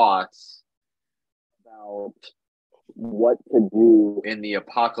thoughts about what to do in the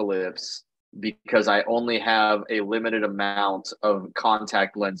apocalypse because I only have a limited amount of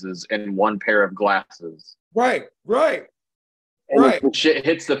contact lenses and one pair of glasses. Right. And if the shit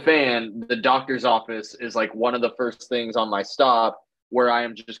hits the fan, the doctor's office is like one of the first things on my stop where I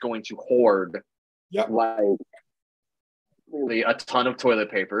am just going to hoard like really a ton of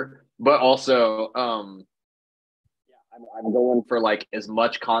toilet paper, but also I'm going for like as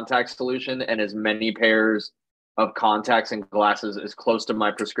much contact solution and as many pairs of contacts and glasses as close to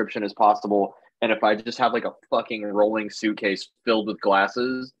my prescription as possible. And if I just have like a fucking rolling suitcase filled with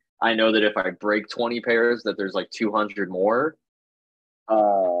glasses, I know that if I break 20 pairs, that there's like 200 more.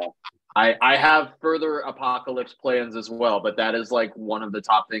 I have further apocalypse plans as well, but that is like one of the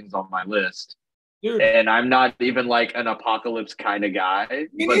top things on my list. Dude. And I'm not even like an apocalypse kind of guy,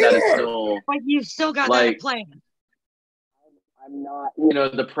 but that is still. But you've still got that plan. I'm not,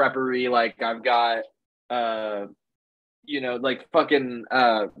 the preppery. Like I've got, like fucking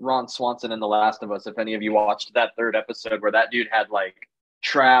Ron Swanson in The Last of Us. If any of you watched that third episode where that dude had like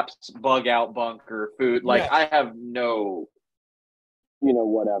traps, bug out bunker, food. Like I have no.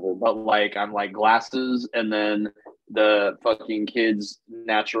 Whatever. But like, I'm like glasses and then the fucking kids'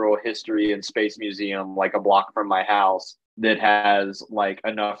 natural history and space museum, like a block from my house that has like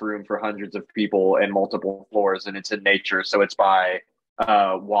enough room for hundreds of people and multiple floors. And it's in nature. So it's by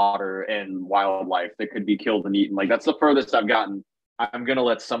water and wildlife that could be killed and eaten. Like that's the furthest I've gotten. I'm going to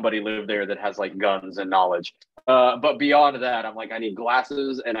let somebody live there that has like guns and knowledge. But beyond that, I'm like, I need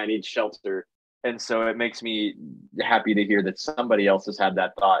glasses and I need shelter. And so it makes me happy to hear that somebody else has had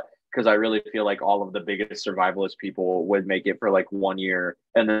that thought because I really feel like all of the biggest survivalist people would make it for like 1 year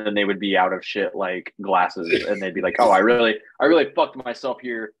and then they would be out of shit like glasses and they'd be like, oh, I really fucked myself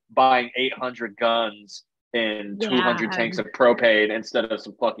here buying 800 guns and 200 tanks of propane instead of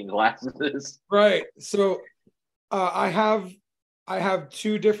some fucking glasses. Right. So I have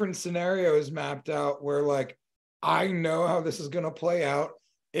two different scenarios mapped out where like I know how this is going to play out.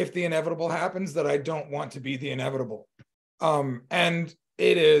 If the inevitable happens, that I don't want to be the inevitable. And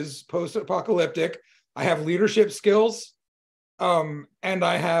it is post-apocalyptic. I have leadership skills. And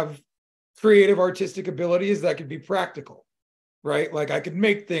I have creative artistic abilities that could be practical, right? Like I could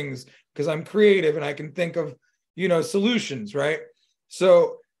make things because I'm creative and I can think of, solutions, right?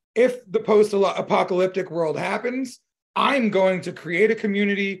 So if the post-apocalyptic world happens, I'm going to create a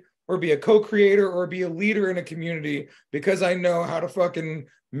community or be a co-creator or be a leader in a community because I know how to fucking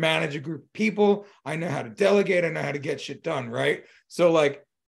manage a group of people. I know how to delegate. I know how to get shit done, right? So like,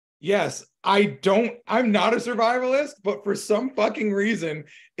 yes, I'm not a survivalist, but for some fucking reason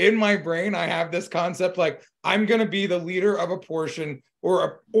in my brain, I have this concept like I'm going to be the leader of a portion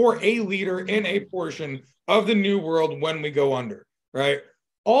or a leader in a portion of the new world when we go under, right?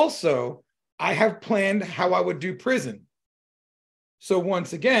 Also, I have planned how I would do prison. So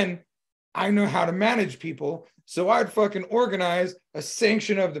once again, I know how to manage people. So I'd fucking organize a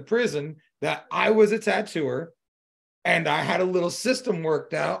sanction of the prison that I was a tattooer and I had a little system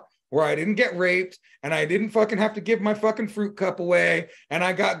worked out where I didn't get raped and I didn't fucking have to give my fucking fruit cup away and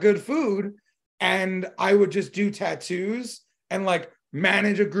I got good food and I would just do tattoos and like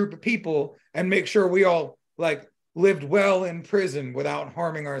manage a group of people and make sure we all like lived well in prison without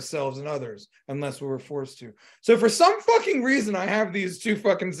harming ourselves and others unless we were forced to. So for some fucking reason, I have these two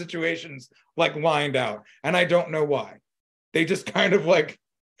fucking situations like lined out and I don't know why. They just kind of like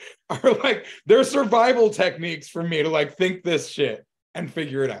are like, they're survival techniques for me to like think this shit and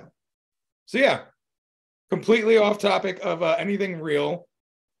figure it out. So yeah, completely off topic of anything real,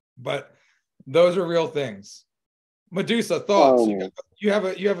 but those are real things. Medusa, thoughts? You have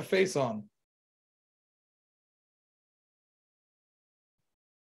a face on.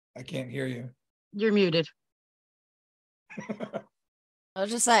 I can't hear you. You're muted. I was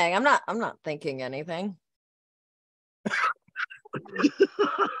just saying, I'm not thinking anything.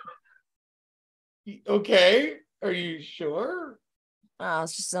 Okay, are you sure? I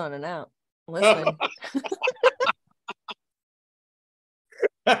was just zoning out, listening.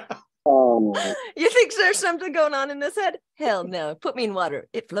 You think there's something going on in this head? Hell no. Put me in water.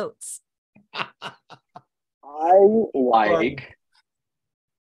 It floats. I like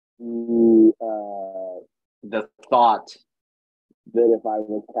the thought that if I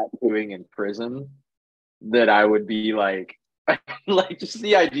was tattooing in prison, that I would be like, like just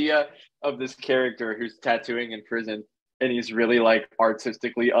the idea of this character who's tattooing in prison and he's really like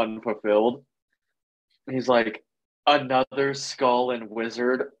artistically unfulfilled. He's like, another skull and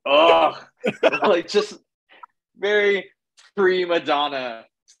wizard. Ugh. Like just very prima donna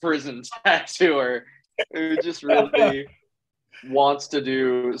prison tattooer who just really wants to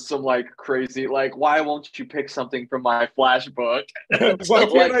do some like crazy, like, why won't you pick something from my flash book? Why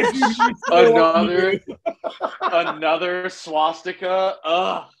can't I do another swastika?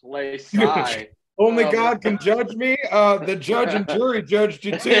 Ugh, lay sigh. Only God can judge me. The judge and jury judged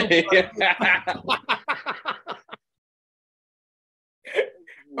you too.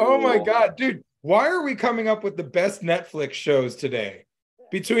 Oh my God, dude. Why are we coming up with the best Netflix shows today?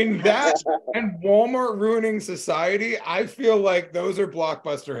 Between that and Walmart ruining society, I feel like those are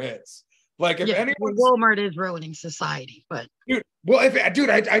blockbuster hits. Like if anyone, Walmart is ruining society, but dude, well, I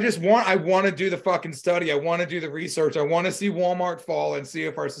want to do the fucking study. I want to do the research. I want to see Walmart fall and see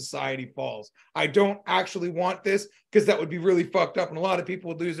if our society falls. I don't actually want this because that would be really fucked up and a lot of people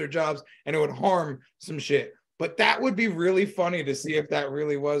would lose their jobs and it would harm some shit. But that would be really funny to see if that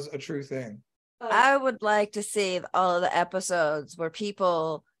really was a true thing. I would like to see all of the episodes where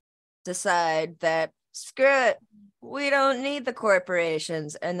people decide that, screw it, we don't need the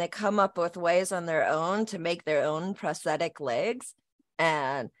corporations, and they come up with ways on their own to make their own prosthetic legs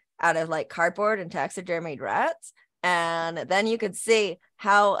and out of like cardboard and taxidermied rats. And then you could see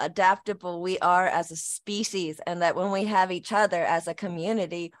how adaptable we are as a species, and that when we have each other as a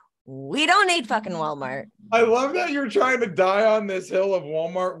community, we don't need fucking Walmart. I love that you're trying to die on this hill of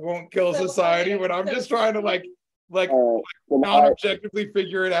Walmart won't kill society when I'm just trying to non-objectively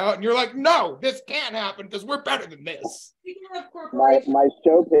figure it out. And you're like, no, this can't happen because we're better than this. My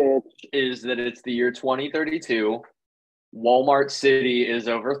show pitch is that it's the year 2032. Walmart City is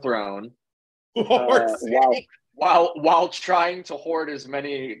overthrown. Walmart City. While trying to hoard as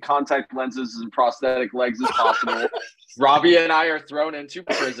many contact lenses and prosthetic legs as possible, Robbie and I are thrown into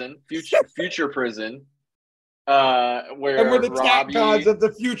prison, future prison, where and we're the tech gods of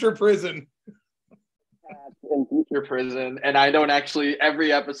the future prison. In future prison, and I don't actually.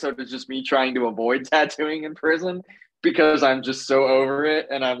 Every episode is just me trying to avoid tattooing in prison because I'm just so over it,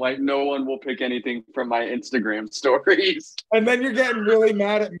 and I'm like, no one will pick anything from my Instagram stories. And then you're getting really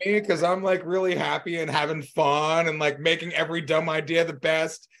mad at me because I'm like really happy and having fun and like making every dumb idea the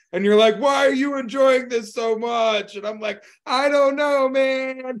best. And you're like, why are you enjoying this so much? And I'm like, I don't know,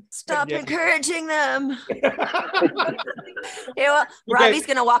 man. Stop Yeah. encouraging them. Okay. Robbie's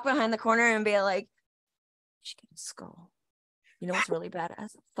gonna walk behind the corner and be like, "You should get a skull. You know what's really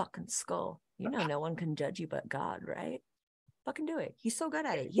badass? A fucking skull. You know, no one can judge you but God, right? Fucking do it. He's so good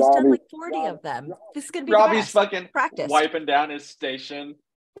at it. He's done like 40 of them. This is gonna be Robbie's the best. fucking Practice. wiping down his station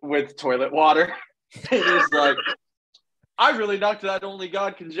with toilet water. And he's like, I really knocked that only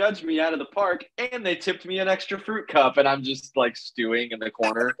God can judge me out of the park, and they tipped me an extra fruit cup, and I'm just like stewing in the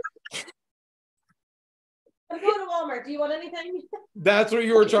corner. I'm going to Walmart. Do you want anything? That's what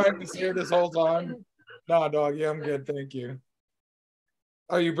you were trying to say this whole time? Nah, dog. Yeah, I'm good. Thank you.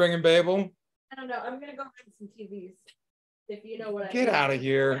 Are you bringing Babel? I don't know. I'm going to go rent some TVs. If you know what I Get mean. out of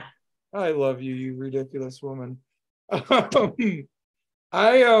here. I love you, you ridiculous woman. I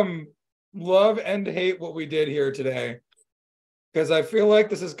love and hate what we did here today. Because I feel like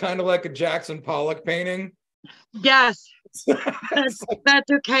this is kind of like a Jackson Pollock painting. Yes. That's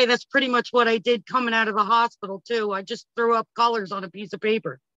okay. That's pretty much what I did coming out of the hospital too. I just threw up colors on a piece of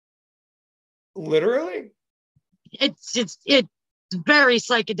paper. Literally? It's very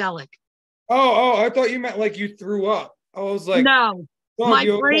psychedelic. Oh, I thought you meant like you threw up. I was like, no, oh, my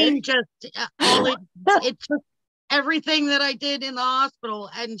you brain okay? just it took everything that I did in the hospital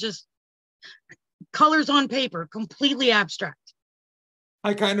and just colors on paper, completely abstract.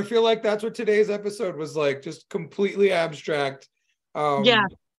 I kind of feel like that's what today's episode was like, just completely abstract. Yeah.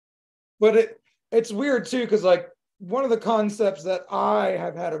 But it's weird too, because like one of the concepts that I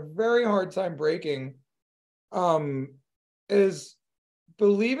have had a very hard time breaking is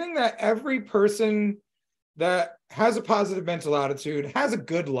believing that every person that has a positive mental attitude, has a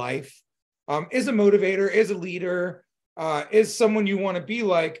good life, is a motivator, is a leader, is someone you want to be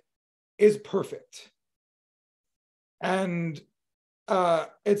like, is perfect. And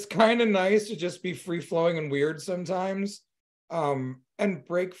it's kind of nice to just be free-flowing and weird sometimes, and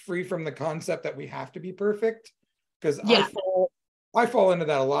break free from the concept that we have to be perfect. Because yeah. I fall into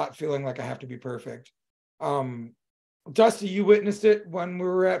that a lot, feeling like I have to be perfect. Dusty, you witnessed it when we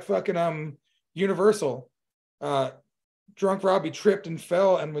were at fucking Universal. Drunk Robbie tripped and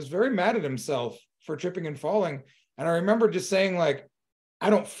fell and was very mad at himself for tripping and falling. And I remember just saying like, I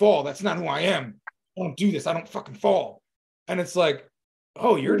don't fall. That's not who I am. I don't do this. I don't fucking fall. And it's like,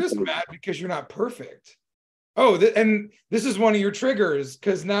 oh, you're just mad because you're not perfect. Oh, and this is one of your triggers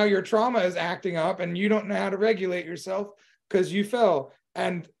because now your trauma is acting up and you don't know how to regulate yourself because you fell.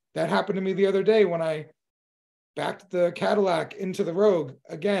 And that happened to me the other day when I backed the Cadillac into the Rogue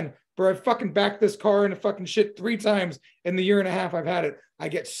again. Bro, I fucking backed this car into fucking shit 3 times in the year and a half I've had it. I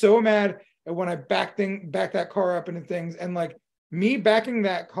get so mad when I back that car up into things. And like me backing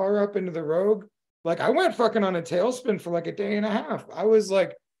that car up into the Rogue, like I went fucking on a tailspin for like a day and a half. I was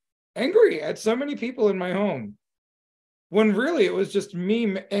like angry at so many people in my home when really it was just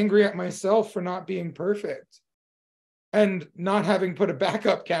me angry at myself for not being perfect and not having put a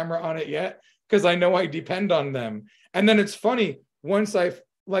backup camera on it yet because I know I depend on them. And then it's funny, once I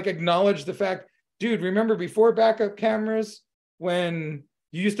like acknowledge the fact, dude, remember before backup cameras when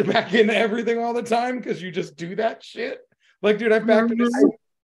you used to back into everything all the time because you just do that shit? Like, dude, I've backed into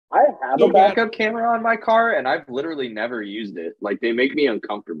I have a backup camera on my car and I've literally never used it. Like they make me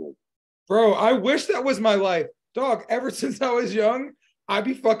uncomfortable. Bro, I wish that was my life. Dog, ever since I was young, I'd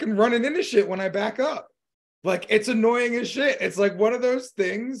be fucking running into shit when I back up. Like, it's annoying as shit. It's like one of those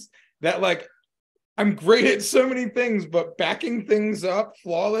things that like, I'm great at so many things, but backing things up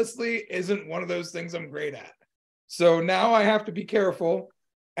flawlessly isn't one of those things I'm great at. So now I have to be careful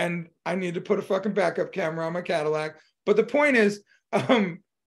and I need to put a fucking backup camera on my Cadillac. But the point is,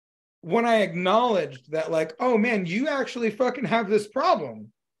 when I acknowledged that like, oh man, you actually fucking have this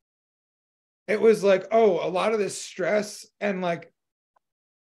problem. It was like, oh, a lot of this stress and like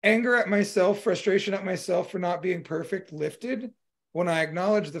anger at myself, frustration at myself for not being perfect lifted when I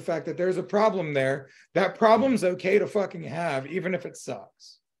acknowledge the fact that there's a problem there. That problem's okay to fucking have, even if it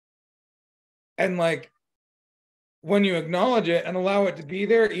sucks. And like, when you acknowledge it and allow it to be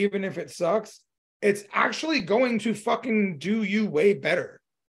there, even if it sucks, it's actually going to fucking do you way better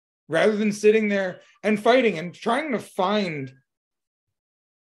rather than sitting there and fighting and trying to find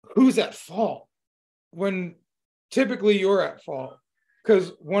who's at fault when typically you're at fault.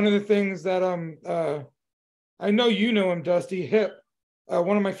 Because one of the things that I know you know him, Dusty Hip.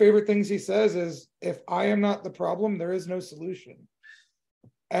 One of my favorite things he says is, if I am not the problem, there is no solution.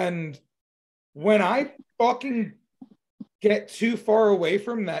 And when I fucking get too far away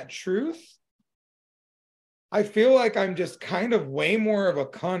from that truth, I feel like I'm just kind of way more of a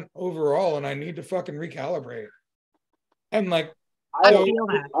cunt overall and I need to fucking recalibrate. And like, I feel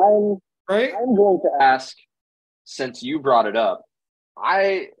that. Right? I'm going to ask, since you brought it up,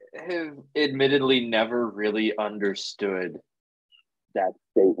 I have admittedly never really understood that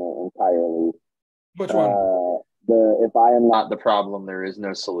statement entirely. Which one? If I am not the problem, there is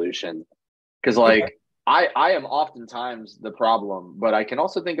no solution. Because like I am oftentimes the problem, but I can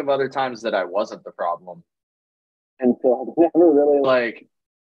also think of other times that I wasn't the problem. And so I've never really like,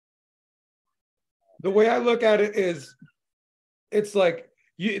 the way I look at it is, it's like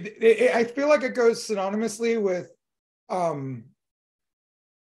I feel like it goes synonymously with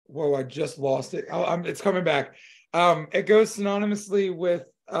whoa, I just lost it. It's coming back. It goes synonymously with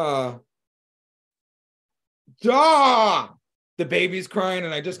the baby's crying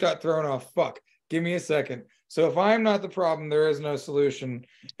and I just got thrown off. Fuck. Give me a second. So if I'm not the problem, there is no solution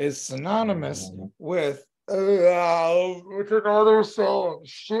is synonymous with what's another song?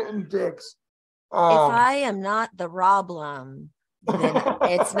 Shit and dicks. If I am not the problem, then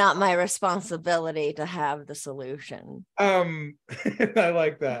it's not my responsibility to have the solution. I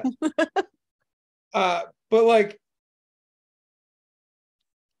like that. But like,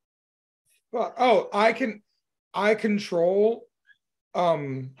 I control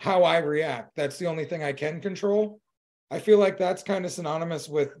how I react. That's the only thing I can control. I feel like that's kind of synonymous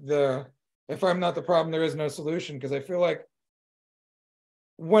with if I'm not the problem, there is no solution. Because I feel like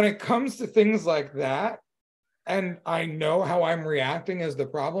when it comes to things like that, and I know how I'm reacting as the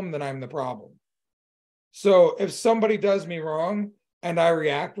problem, then I'm the problem. So if somebody does me wrong and I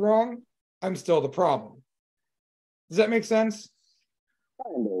react wrong, I'm still the problem. Does that make sense?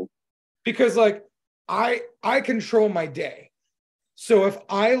 kind of. Because like I control my day. So if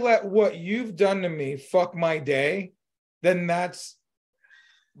I let what you've done to me fuck my day, then that's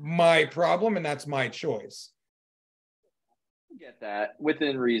my problem and that's my choice. Get that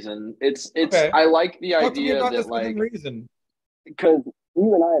within reason. It's Okay. I like the Talk to me idea about that this within like, reason. because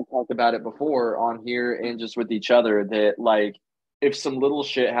you and I have talked about it before on here and just with each other, that like if some little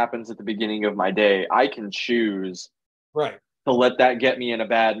shit happens at the beginning of my day, I can choose Right. to let that get me in a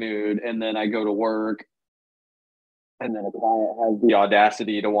bad mood, and then I go to work, and then a client has the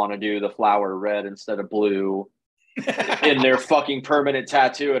audacity to want to do the flower red instead of blue in their fucking permanent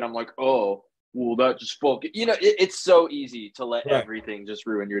tattoo, and I'm like, oh, well, that just it's so easy to let everything just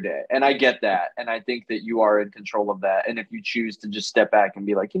ruin your day, and I get that, and I think that you are in control of that, and if you choose to just step back and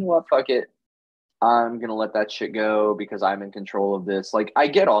be like, you know what, fuck it, I'm gonna let that shit go because I'm in control of this, like, I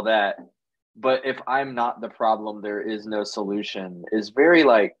get all that, but if I'm not the problem, there is no solution is very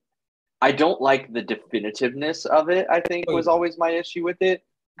like, I don't like the definitiveness of it, I think was always my issue with it,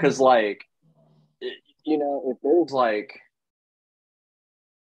 because like, if there's like,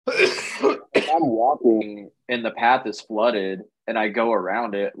 if I'm walking and the path is flooded and I go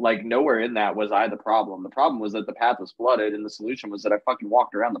around it, like nowhere in that was I the problem. The problem was that the path was flooded, and the solution was that I fucking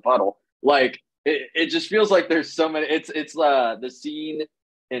walked around the puddle. Like it just feels like there's so many. It's the scene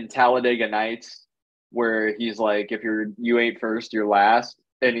in Talladega Nights where he's like, if you ain't first, you're last.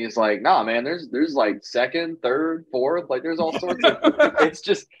 And he's like, nah, man, there's like second, third, fourth, like there's all sorts of, it's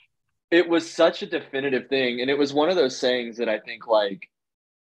just, it was such a definitive thing. And it was one of those sayings that I think like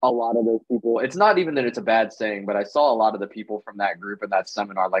a lot of those people, it's not even that it's a bad saying, but I saw a lot of the people from that group and that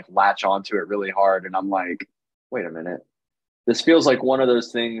seminar like latch onto it really hard. And I'm like, wait a minute. This feels like one of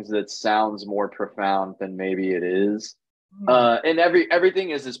those things that sounds more profound than maybe it is. And everything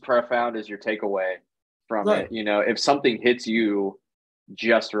is as profound as your takeaway from it. If something hits you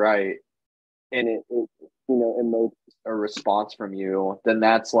just right and it emotes a response from you, then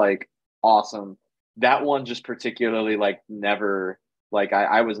that's like awesome. That one just particularly like never, like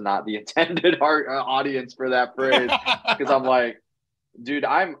I was not the intended audience for that phrase, because I'm like, dude,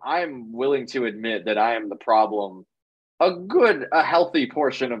 I'm willing to admit that I am the problem a healthy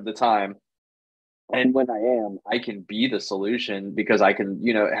portion of the time. And when I am, I can be the solution, because I can,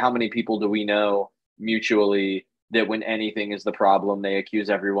 how many people do we know mutually that when anything is the problem, they accuse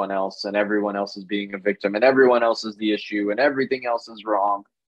everyone else, and everyone else is being a victim, and everyone else is the issue, and everything else is wrong.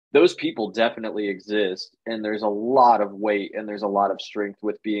 Those people definitely exist. And there's a lot of weight and there's a lot of strength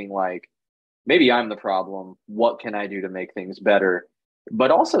with being like, maybe I'm the problem. What can I do to make things better?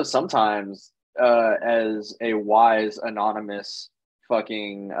 But also sometimes, as a wise anonymous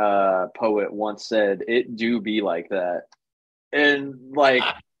fucking poet once said, it do be like that. And like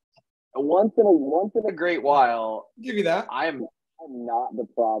once in a great while, give you that. I'm not the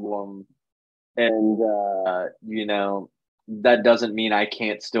problem. And that doesn't mean I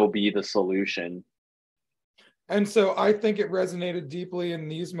can't still be the solution. And so I think it resonated deeply in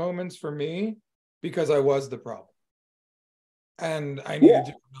these moments for me because I was the problem. And I needed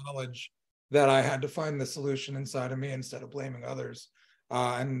to acknowledge that I had to find the solution inside of me instead of blaming others.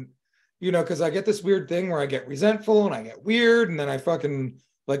 And, you know, because I get this weird thing where I get resentful and I get weird and then I fucking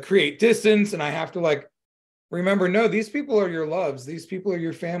like create distance and I have to like remember, no, these people are your loves. These people are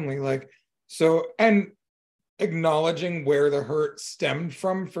your family. Like, so, and acknowledging where the hurt stemmed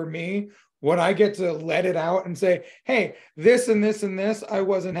from for me, when I get to let it out and say, hey, this and this and this I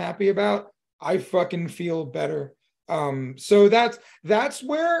wasn't happy about, I fucking feel better. So that's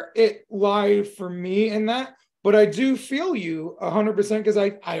where it lied for me in that. But I do feel you 100% because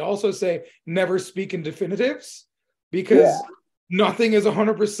I also say never speak in definitives because nothing is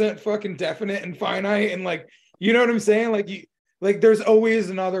 100% fucking definite and finite. And like, you know what I'm saying? Like there's always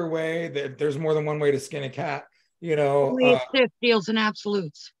another way. There's more than one way to skin a cat, you know. Only if deals in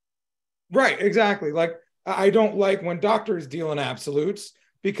absolutes. Right, exactly. Like I don't like when doctors deal in absolutes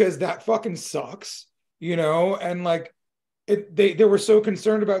because that fucking sucks, you know, and like they were so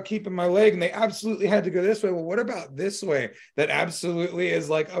concerned about keeping my leg and they absolutely had to go this way. Well, what about this way? That absolutely is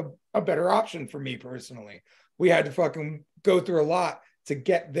like a better option for me personally. We had to fucking go through a lot to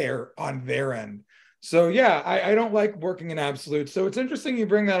get there on their end. So yeah, I don't like working in absolutes. So it's interesting you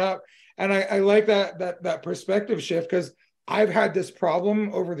bring that up. And I like that perspective shift because I've had this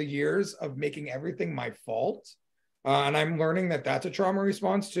problem over the years of making everything my fault. And I'm learning that that's a trauma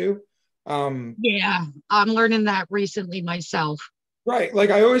response too. Yeah, I'm learning that recently myself. Right. Like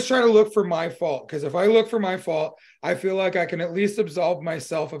I always try to look for my fault because if I look for my fault, I feel like I can at least absolve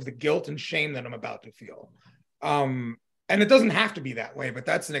myself of the guilt and shame that I'm about to feel. And it doesn't have to be that way, but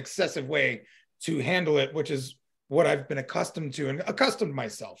that's an excessive way to handle it, which is what I've been accustomed to and accustomed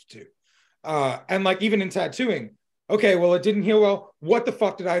myself to. And like even in tattooing, okay, well, it didn't heal well. What the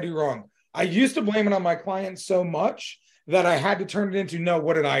fuck did I do wrong? I used to blame it on my clients so much that I had to turn it into, no,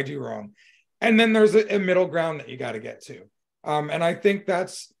 what did I do wrong? And then there's a middle ground that you got to get to. And I think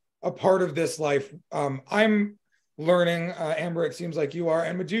that's a part of this life. I'm learning, Amber, it seems like you are,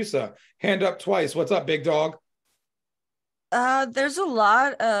 and Medusa, hand up twice. What's up, big dog? There's a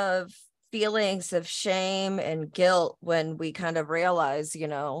lot of feelings of shame and guilt when we kind of realize, you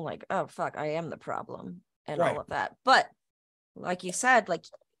know, like, oh, fuck, I am the problem and Right. all of that. But like you said, like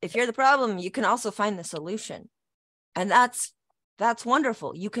if you're the problem, you can also find the solution. And that's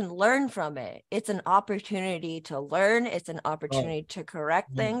wonderful. You can learn from it. It's an opportunity to learn. It's an opportunity to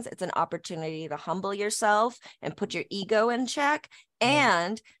correct things. It's an opportunity to humble yourself and put your ego in check.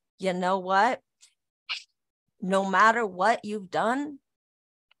 And you know what? No matter what you've done,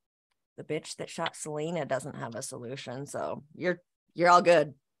 the bitch that shot Selena doesn't have a solution. So you're all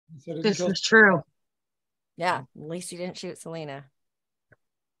good. This is true. Yeah, at least you didn't shoot Selena.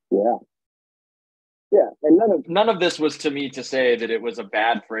 Yeah. Yeah, and none of this was to me to say that it was a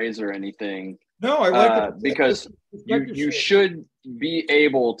bad phrase or anything. No, I like it because you should be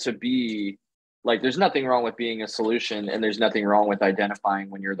able to be like. There's nothing wrong with being a solution, and there's nothing wrong with identifying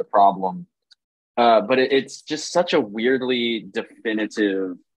when you're the problem. But it's just such a weirdly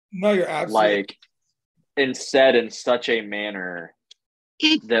definitive. No, you're absolutely like, and said in such a manner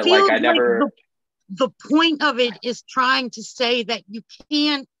it that feels like I never. The point of it is trying to say that you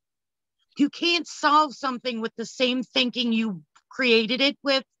can't solve something with the same thinking you created it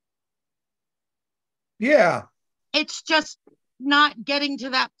with. Yeah. It's just not getting to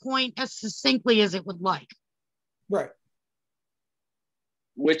that point as succinctly as it would like. Right.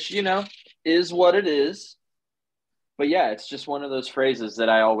 Which, you know, is what it is. But yeah, it's just one of those phrases that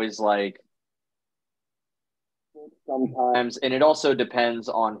I always like sometimes. And it also depends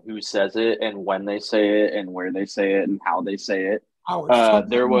on who says it and when they say it and where they say it and how they say it.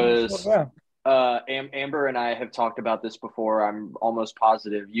 There was Amber and I have talked about this before. I'm almost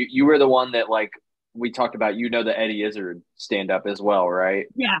positive. You were the one that like we talked about, you know, the Eddie Izzard stand up as well, right?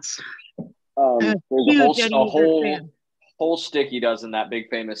 Yes. There's a whole stick he does in that big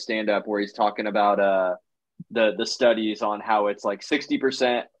famous stand up where he's talking about the studies on how it's like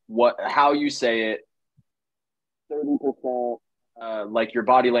 60% how you say it, 30% like your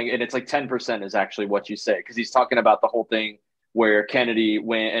body language, and it's like 10% is actually what you say, because he's talking about the whole thing where Kennedy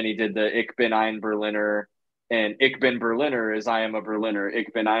went and he did the Ich bin ein Berliner, and Ich bin Berliner is I am a Berliner,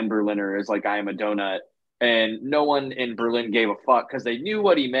 Ich bin ein Berliner is like I am a donut, and no one in Berlin gave a fuck because they knew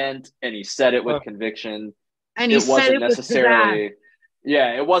what he meant and he said it with conviction. And it wasn't necessarily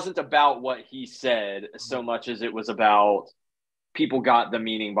it wasn't about what he said so much as it was about people got the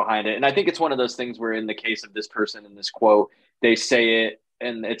meaning behind it. And I think it's one of those things where in the case of this person in this quote, they say it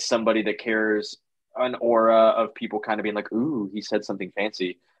and it's somebody that carries an aura of people kind of being like, ooh, he said something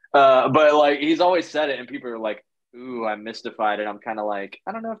fancy. But like he's always said it and people are like, ooh, I'm mystified. And I'm kind of like,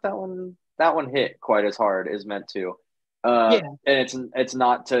 I don't know if that one hit quite as hard as meant to. And it's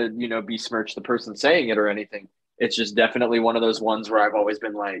not to, you know, besmirch the person saying it or anything. It's just definitely one of those ones where I've always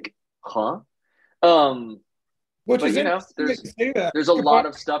been like, huh? Which But is you know, interesting that you say that. there's a lot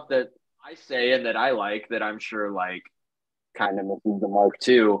of stuff that I say and that I like that I'm sure like kind of misses the mark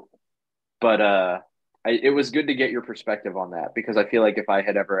too. But it was good to get your perspective on that, because I feel like if I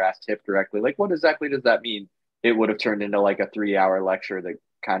had ever asked Tip directly, like, what exactly does that mean? It would have turned into like a 3-hour lecture that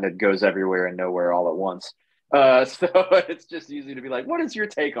kind of goes everywhere and nowhere all at once. So it's just easy to be like, what is your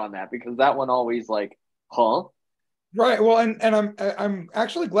take on that? Because that one always like, huh? Right. Well, and I'm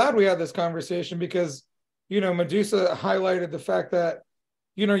actually glad we had this conversation because, you know, Medusa highlighted the fact that,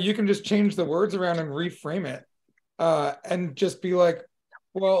 you know, you can just change the words around and reframe it, and just be like,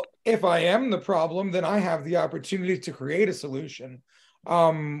 well, if I am the problem, then I have the opportunity to create a solution,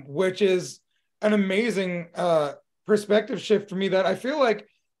 which is an amazing perspective shift for me that I feel like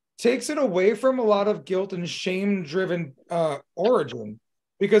takes it away from a lot of guilt and shame driven origin,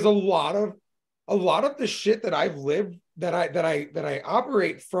 because a lot of the shit that I've lived that I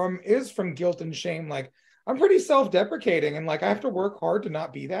operate from is from guilt and shame. Like I'm pretty self-deprecating and like I have to work hard to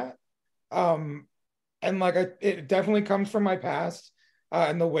not be that. And like it definitely comes from my past,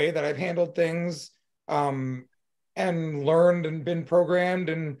 and the way that I've handled things, and learned and been programmed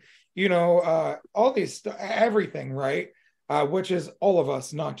and, you know, all these everything, right? Which is all of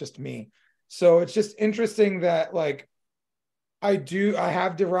us, not just me. So it's just interesting that like I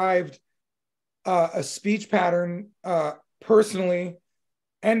have derived a speech pattern, personally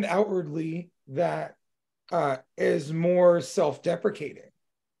and outwardly, that is more self-deprecating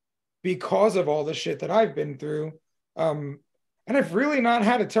because of all the shit that I've been through. And I've really not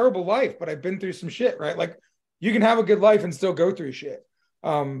had a terrible life, but I've been through some shit, right? Like you can have a good life and still go through shit.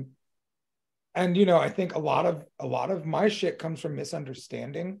 And you know, I think a lot of my shit comes from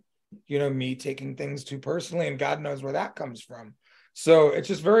misunderstanding, you know, me taking things too personally, and God knows where that comes from. So it's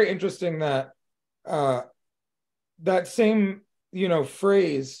just very interesting that that same, you know,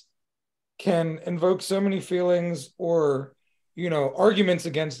 phrase can invoke so many feelings, or, you know, arguments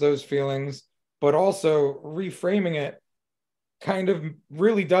against those feelings, but also reframing it kind of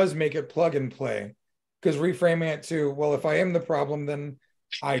really does make it plug and play, because reframing it to, well, if I am the problem, then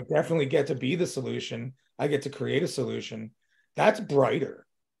I definitely get to be the solution. I get to create a solution. That's brighter.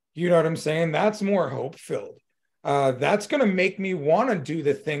 You know what I'm saying? That's more hope filled. That's going to make me want to do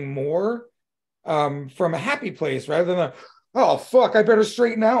the thing more, from a happy place rather than a, oh, fuck, I better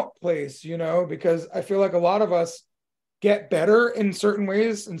straighten out place, you know, because I feel like a lot of us get better in certain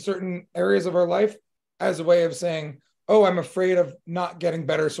ways, in certain areas of our life, as a way of saying, oh, I'm afraid of not getting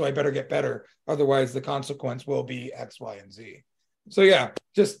better, so I better get better. Otherwise, the consequence will be X, Y, and Z. So yeah,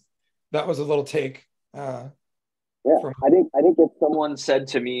 just that was a little take. Yeah, I think if someone said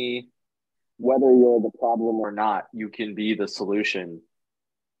to me, whether you're the problem or not, you can be the solution,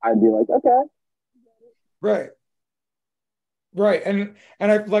 I'd be like, okay. Right. And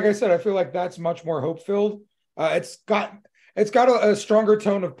I, like I said, I feel like that's much more hope filled. It's got a stronger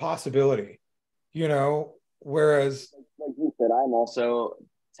tone of possibility, you know, whereas like you said, I'm also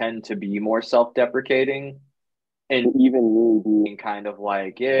tend to be more self-deprecating, and even me being kind of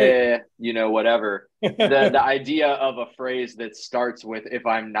like, yeah, you know, whatever. The idea of a phrase that starts with "if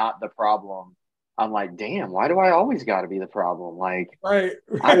I'm not the problem," I'm like, damn, why do I always got to be the problem? Like, right.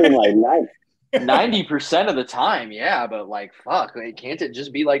 I mean, like 90% of the time, yeah, but like, fuck, like, can't it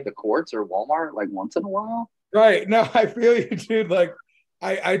just be like the courts or Walmart like once in a while? Right. No, I feel you, dude. Like,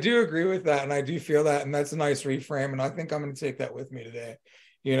 I do agree with that, and I do feel that, and that's a nice reframe, and I think I'm going to take that with me today,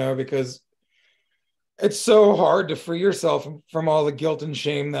 you know, because it's so hard to free yourself from all the guilt and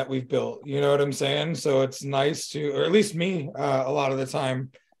shame that we've built. You know what I'm saying? So it's nice to, or at least me, a lot of the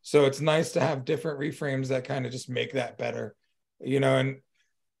time. So it's nice to have different reframes that kind of just make that better, you know, and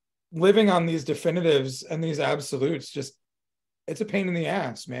living on these definitives and these absolutes, just, it's a pain in the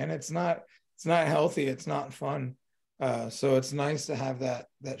ass, man. It's not healthy. It's not fun. So it's nice to have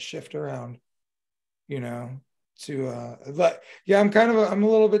that shift around, you know, to but yeah, I'm a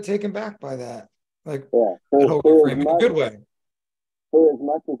little bit taken back by that. Like, yeah, in a good way. For as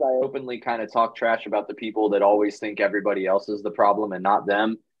much as I openly kind of talk trash about the people that always think everybody else is the problem and not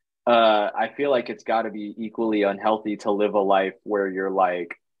them, I feel like it's got to be equally unhealthy to live a life where you're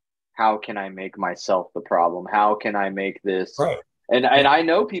like, how can I make myself the problem? How can I make this? Right. And I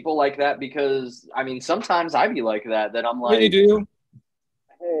know people like that, because I mean, sometimes I be like that I'm like, what you do?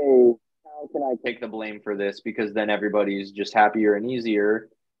 Hey, how can I take the blame for this? Because then everybody's just happier and easier,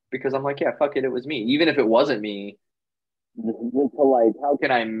 because I'm like, yeah, fuck it, it was me. Even if it wasn't me, to like, how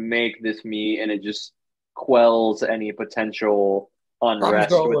can I make this me? And it just quells any potential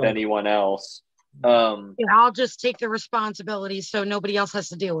unrest with anyone else. Yeah, I'll just take the responsibility so nobody else has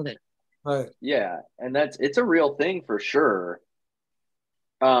to deal with it. Right. Yeah, and it's a real thing for sure.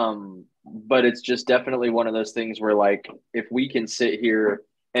 But it's just definitely one of those things where, like, if we can sit here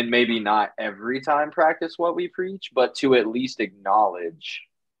and maybe not every time practice what we preach, but to at least acknowledge,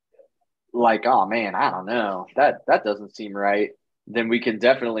 like, oh man, I don't know, that doesn't seem right, then we can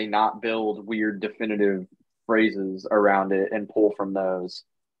definitely not build weird definitive phrases around it and pull from those.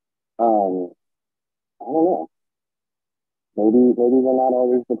 I don't know. Maybe we're not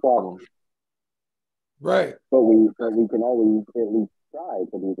always the problem. Right. But we can always at least try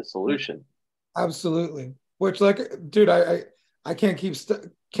to be the solution. Absolutely. Which, like, dude, I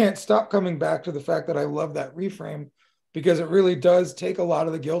can't stop coming back to the fact that I love that reframe, because it really does take a lot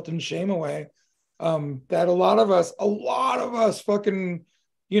of the guilt and shame away. That a lot of us fucking,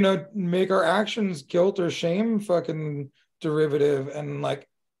 make our actions guilt or shame fucking derivative, and like,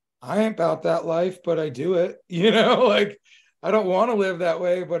 I ain't about that life, but I do it. Like, I don't want to live that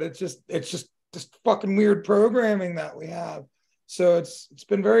way, but it's just fucking weird programming that we have. So it's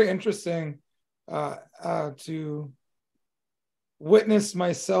been very interesting to witness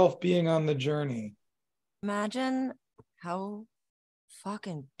myself being on the journey. Imagine how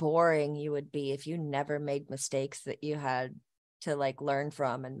fucking boring you would be if you never made mistakes that you had to like learn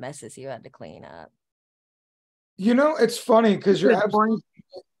from and messes you had to clean up. It's funny because you're absolutely.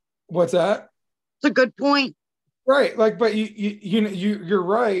 What's that? It's a good point. Right. Like, but you're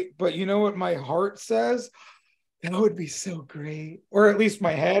right. But you know what my heart says? That would be so great. Or at least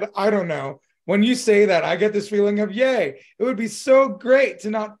my head. I don't know. When you say that, I get this feeling of, yay, it would be so great to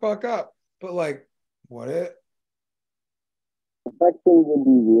not fuck up. But like, would it? Perfection would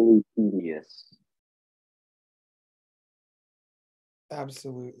be really tedious.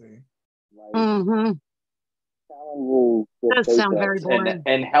 Absolutely. Mm-hmm. That sounds very boring.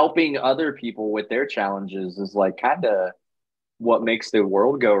 And helping other people with their challenges is like kind of what makes the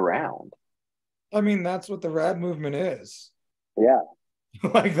world go round. I mean, that's what the rad movement is. Yeah.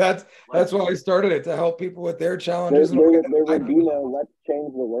 Like that's why I started it, to help people with their challenges. There would be no let's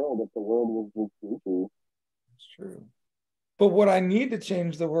change the world if the world was just goofy. It's true. But would I need to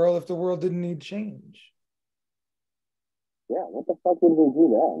change the world if the world didn't need change? Yeah, what the fuck would we do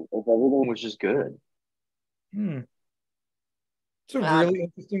then if everything was just good? It's a really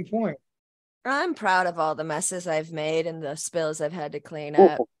interesting point. I'm proud of all the messes I've made and the spills I've had to clean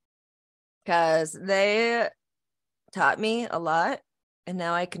up, because they taught me a lot. And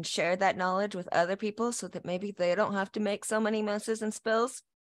now I can share that knowledge with other people so that maybe they don't have to make so many messes and spills.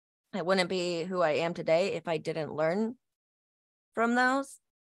 I wouldn't be who I am today if I didn't learn from those.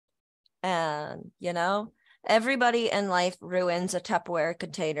 And, everybody in life ruins a Tupperware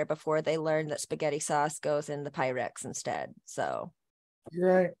container before they learn that spaghetti sauce goes in the Pyrex instead. So you're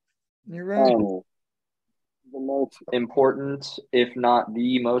right. The most important, if not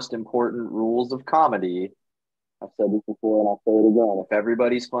the most important, rules of comedy. I've said this before and I'll say it again. If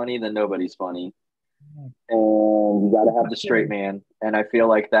everybody's funny, then nobody's funny. And you got to have the straight man. And I feel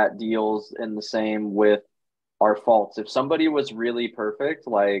like that deals in the same with our faults. If somebody was really perfect,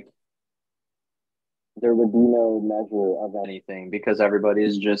 like, there would be no measure of anything because everybody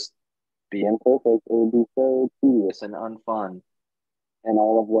is just being perfect. It would be so tedious and unfun. And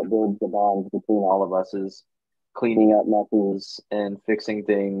all of what builds the bonds between all of us is cleaning up messes and fixing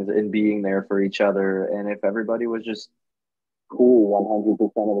things and being there for each other. And if everybody was just cool 100%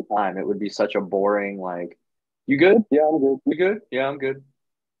 of the time, it would be such a boring, like, you good? Yeah, I'm good. You good? Yeah, I'm good.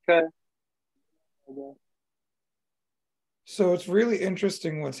 Okay. So it's really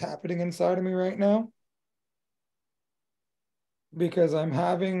interesting what's happening inside of me right now, because I'm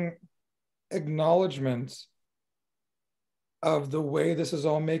having acknowledgement of the way this is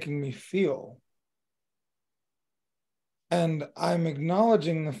all making me feel. And I'm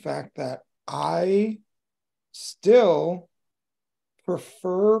acknowledging the fact that I still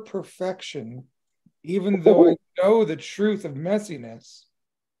prefer perfection, even though I know the truth of messiness.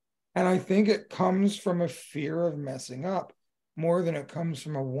 And I think it comes from a fear of messing up more than it comes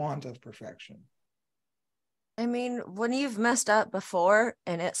from a want of perfection. I mean, when you've messed up before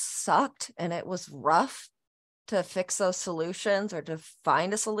and it sucked and it was rough to fix those solutions or to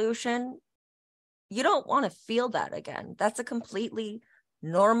find a solution, you don't want to feel that again. That's a completely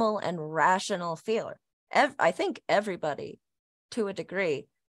normal and rational feeling. I think everybody, to a degree,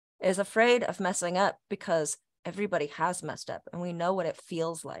 is afraid of messing up because everybody has messed up and we know what it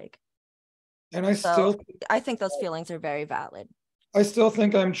feels like. And I think those feelings are very valid. I still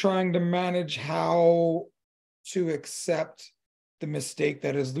think I'm trying to manage how to accept the mistake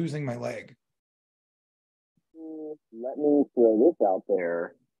that is losing my leg. Let me throw this out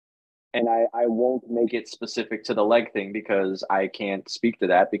there. And I won't make it specific to the leg thing because I can't speak to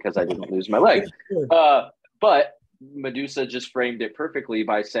that because I didn't lose my leg. But Medusa just framed it perfectly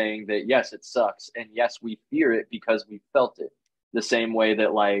by saying that, yes, it sucks. And yes, we fear it because we felt it. The same way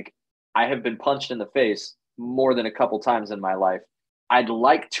that, like, I have been punched in the face more than a couple times in my life. I'd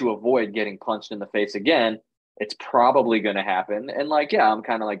like to avoid getting punched in the face again. It's probably going to happen. And, like, yeah, I'm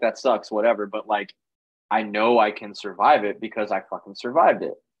kind of like, that sucks, whatever. But, like, I know I can survive it because I fucking survived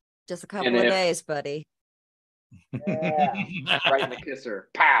it. Just a couple of days, buddy. Yeah, right in the kisser.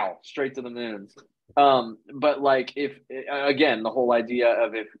 Pow! Straight to the moon. But, like, if, again, the whole idea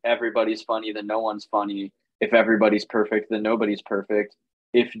of if everybody's funny, then no one's funny. If everybody's perfect, then nobody's perfect.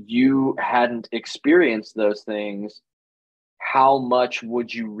 If you hadn't experienced those things, how much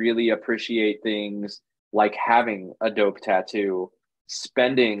would you really appreciate things like having a dope tattoo,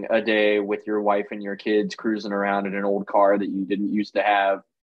 spending a day with your wife and your kids cruising around in an old car that you didn't used to have,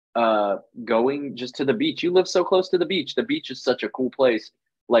 going just to the beach? You live so close to the beach. The beach is such a cool place.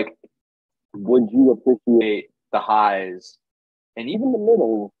 Like, would you appreciate the highs and even the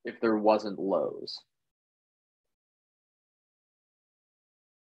middle if there wasn't lows?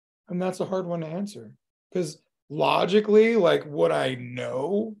 And that's a hard one to answer because logically, like, what I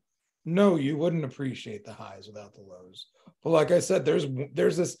know, no, you wouldn't appreciate the highs without the lows. But like I said,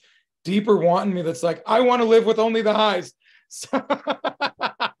 there's this deeper want in me that's like, I want to live with only the highs. But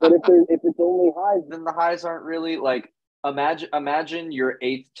if it's only highs, then the highs aren't really, like, imagine your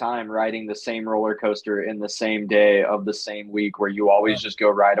 8th time riding the same roller coaster in the same day of the same week, where you always just go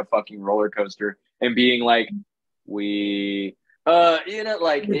ride a fucking roller coaster and being like, like,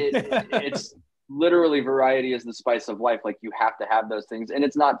 it's literally variety is the spice of life. Like, you have to have those things. And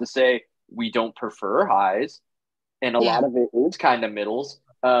it's not to say we don't prefer highs, and a lot of it is kind of middles.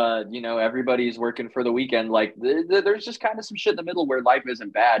 Everybody's working for the weekend. Like, there's just kind of some shit in the middle where life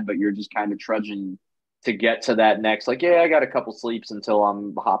isn't bad, but you're just kind of trudging to get to that next. Like, yeah, I got a couple sleeps until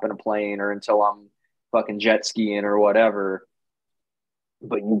I'm hopping a plane or until I'm fucking jet skiing or whatever.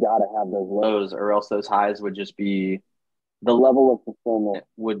 But you got to have those lows, or else those highs would just be, the level of fulfillment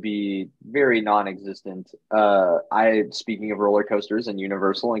would be very non-existent. Speaking of roller coasters and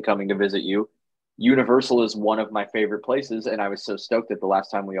Universal and coming to visit you, Universal is one of my favorite places, and I was so stoked that the last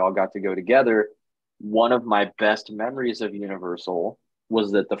time we all got to go together, one of my best memories of Universal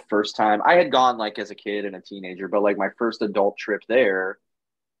was that the first time I had gone, like, as a kid and a teenager, but, like, my first adult trip there,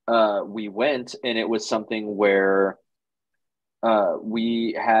 we went, and it was something where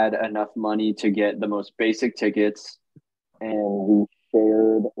we had enough money to get the most basic tickets, and we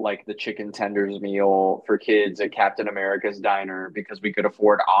shared, like, the chicken tenders meal for kids at Captain America's Diner because we could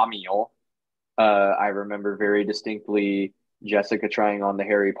afford a meal. I remember very distinctly Jessica trying on the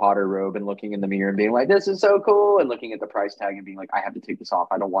Harry Potter robe and looking in the mirror and being like, this is so cool, and looking at the price tag and being like, I have to take this off.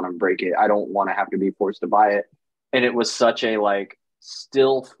 I don't want to break it. I don't want to have to be forced to buy it. And it was such a, like,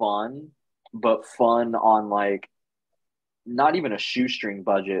 still fun, but fun on, like, not even a shoestring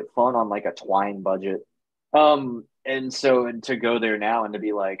budget, fun on, like, a twine budget. And so to go there now and to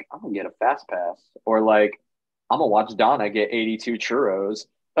be like, I'm gonna get a fast pass, or, like, I'm gonna watch Donna get 82 churros,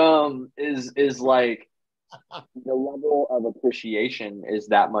 is like, the level of appreciation is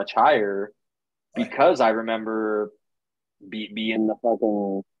that much higher, because I remember being the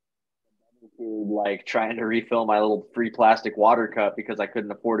fucking kid, like, trying to refill my little free plastic water cup because I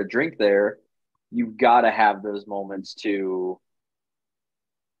couldn't afford a drink there. You've got to have those moments to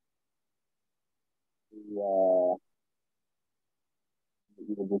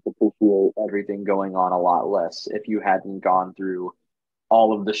you would just appreciate everything going on a lot less if you hadn't gone through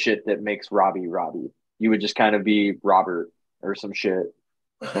all of the shit that makes Robbie Robbie. You would just kind of be Robert or some shit.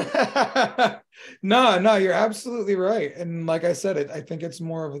 No, you're absolutely right. And like I said, I think it's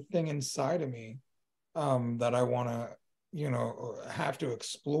more of a thing inside of me that I want to, have to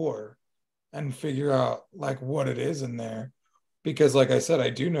explore and figure out, like, what it is in there. Because like I said, I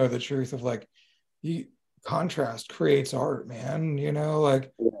do know the truth of, like, contrast creates art, man.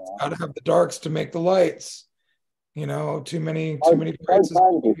 Like, gotta have the darks to make the lights. Too many places.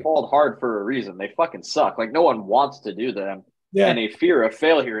 They're called hard for a reason. They fucking suck. Like, no one wants to do them. Yeah. And a fear of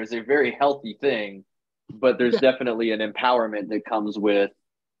failure is a very healthy thing, but there's definitely an empowerment that comes with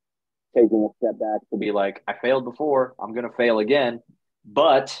taking a step back to be like, I failed before, I'm going to fail again,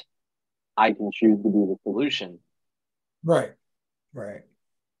 but I can choose to be the solution. Right. What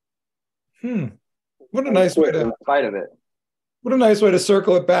a nice way to fight of it. What a nice way to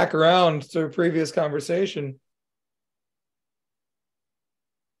circle it back around to a previous conversation.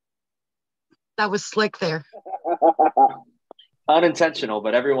 That was slick there. Unintentional,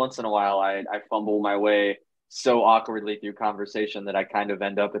 but every once in a while I fumble my way so awkwardly through conversation that I kind of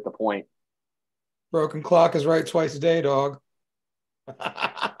end up at the point. Broken clock is right twice a day, dog.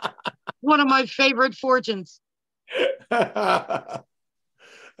 One of my favorite fortunes. Oh,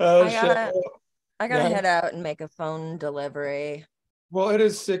 I shit. gotta Yeah. head out and make a phone delivery. Well, it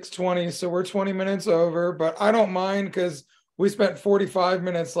is 6:20, so we're 20 minutes over, but I don't mind because we spent 45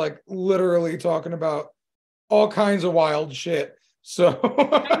 minutes like literally talking about all kinds of wild shit. So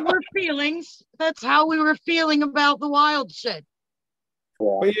And we're feelings. That's how we were feeling about the wild shit.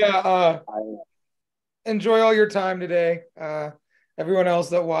 but yeah, enjoy all your time today. Everyone else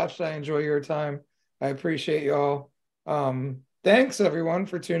that watched, I enjoy your time. I appreciate y'all. Thanks everyone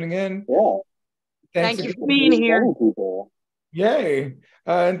for tuning in. Yeah. Thank you for being here. Yay.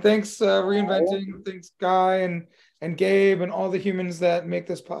 And thanks Reinventing. Thanks Guy and Gabe and all the humans that make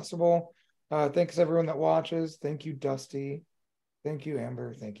this possible. Thanks everyone that watches. Thank you, Dusty. Thank you,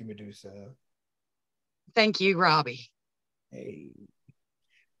 Amber. Thank you, Medusa. Thank you, Robbie. Hey,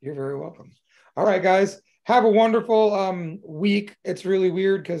 you're very welcome. All right, guys. Have a wonderful week. It's really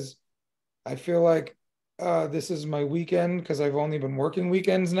weird because I feel like this is my weekend because I've only been working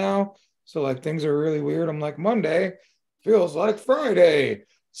weekends now. So like things are really weird. I'm like, Monday feels like Friday.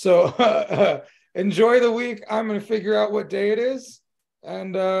 So enjoy the week. I'm going to figure out what day it is.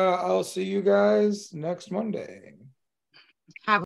 And I'll see you guys next Monday.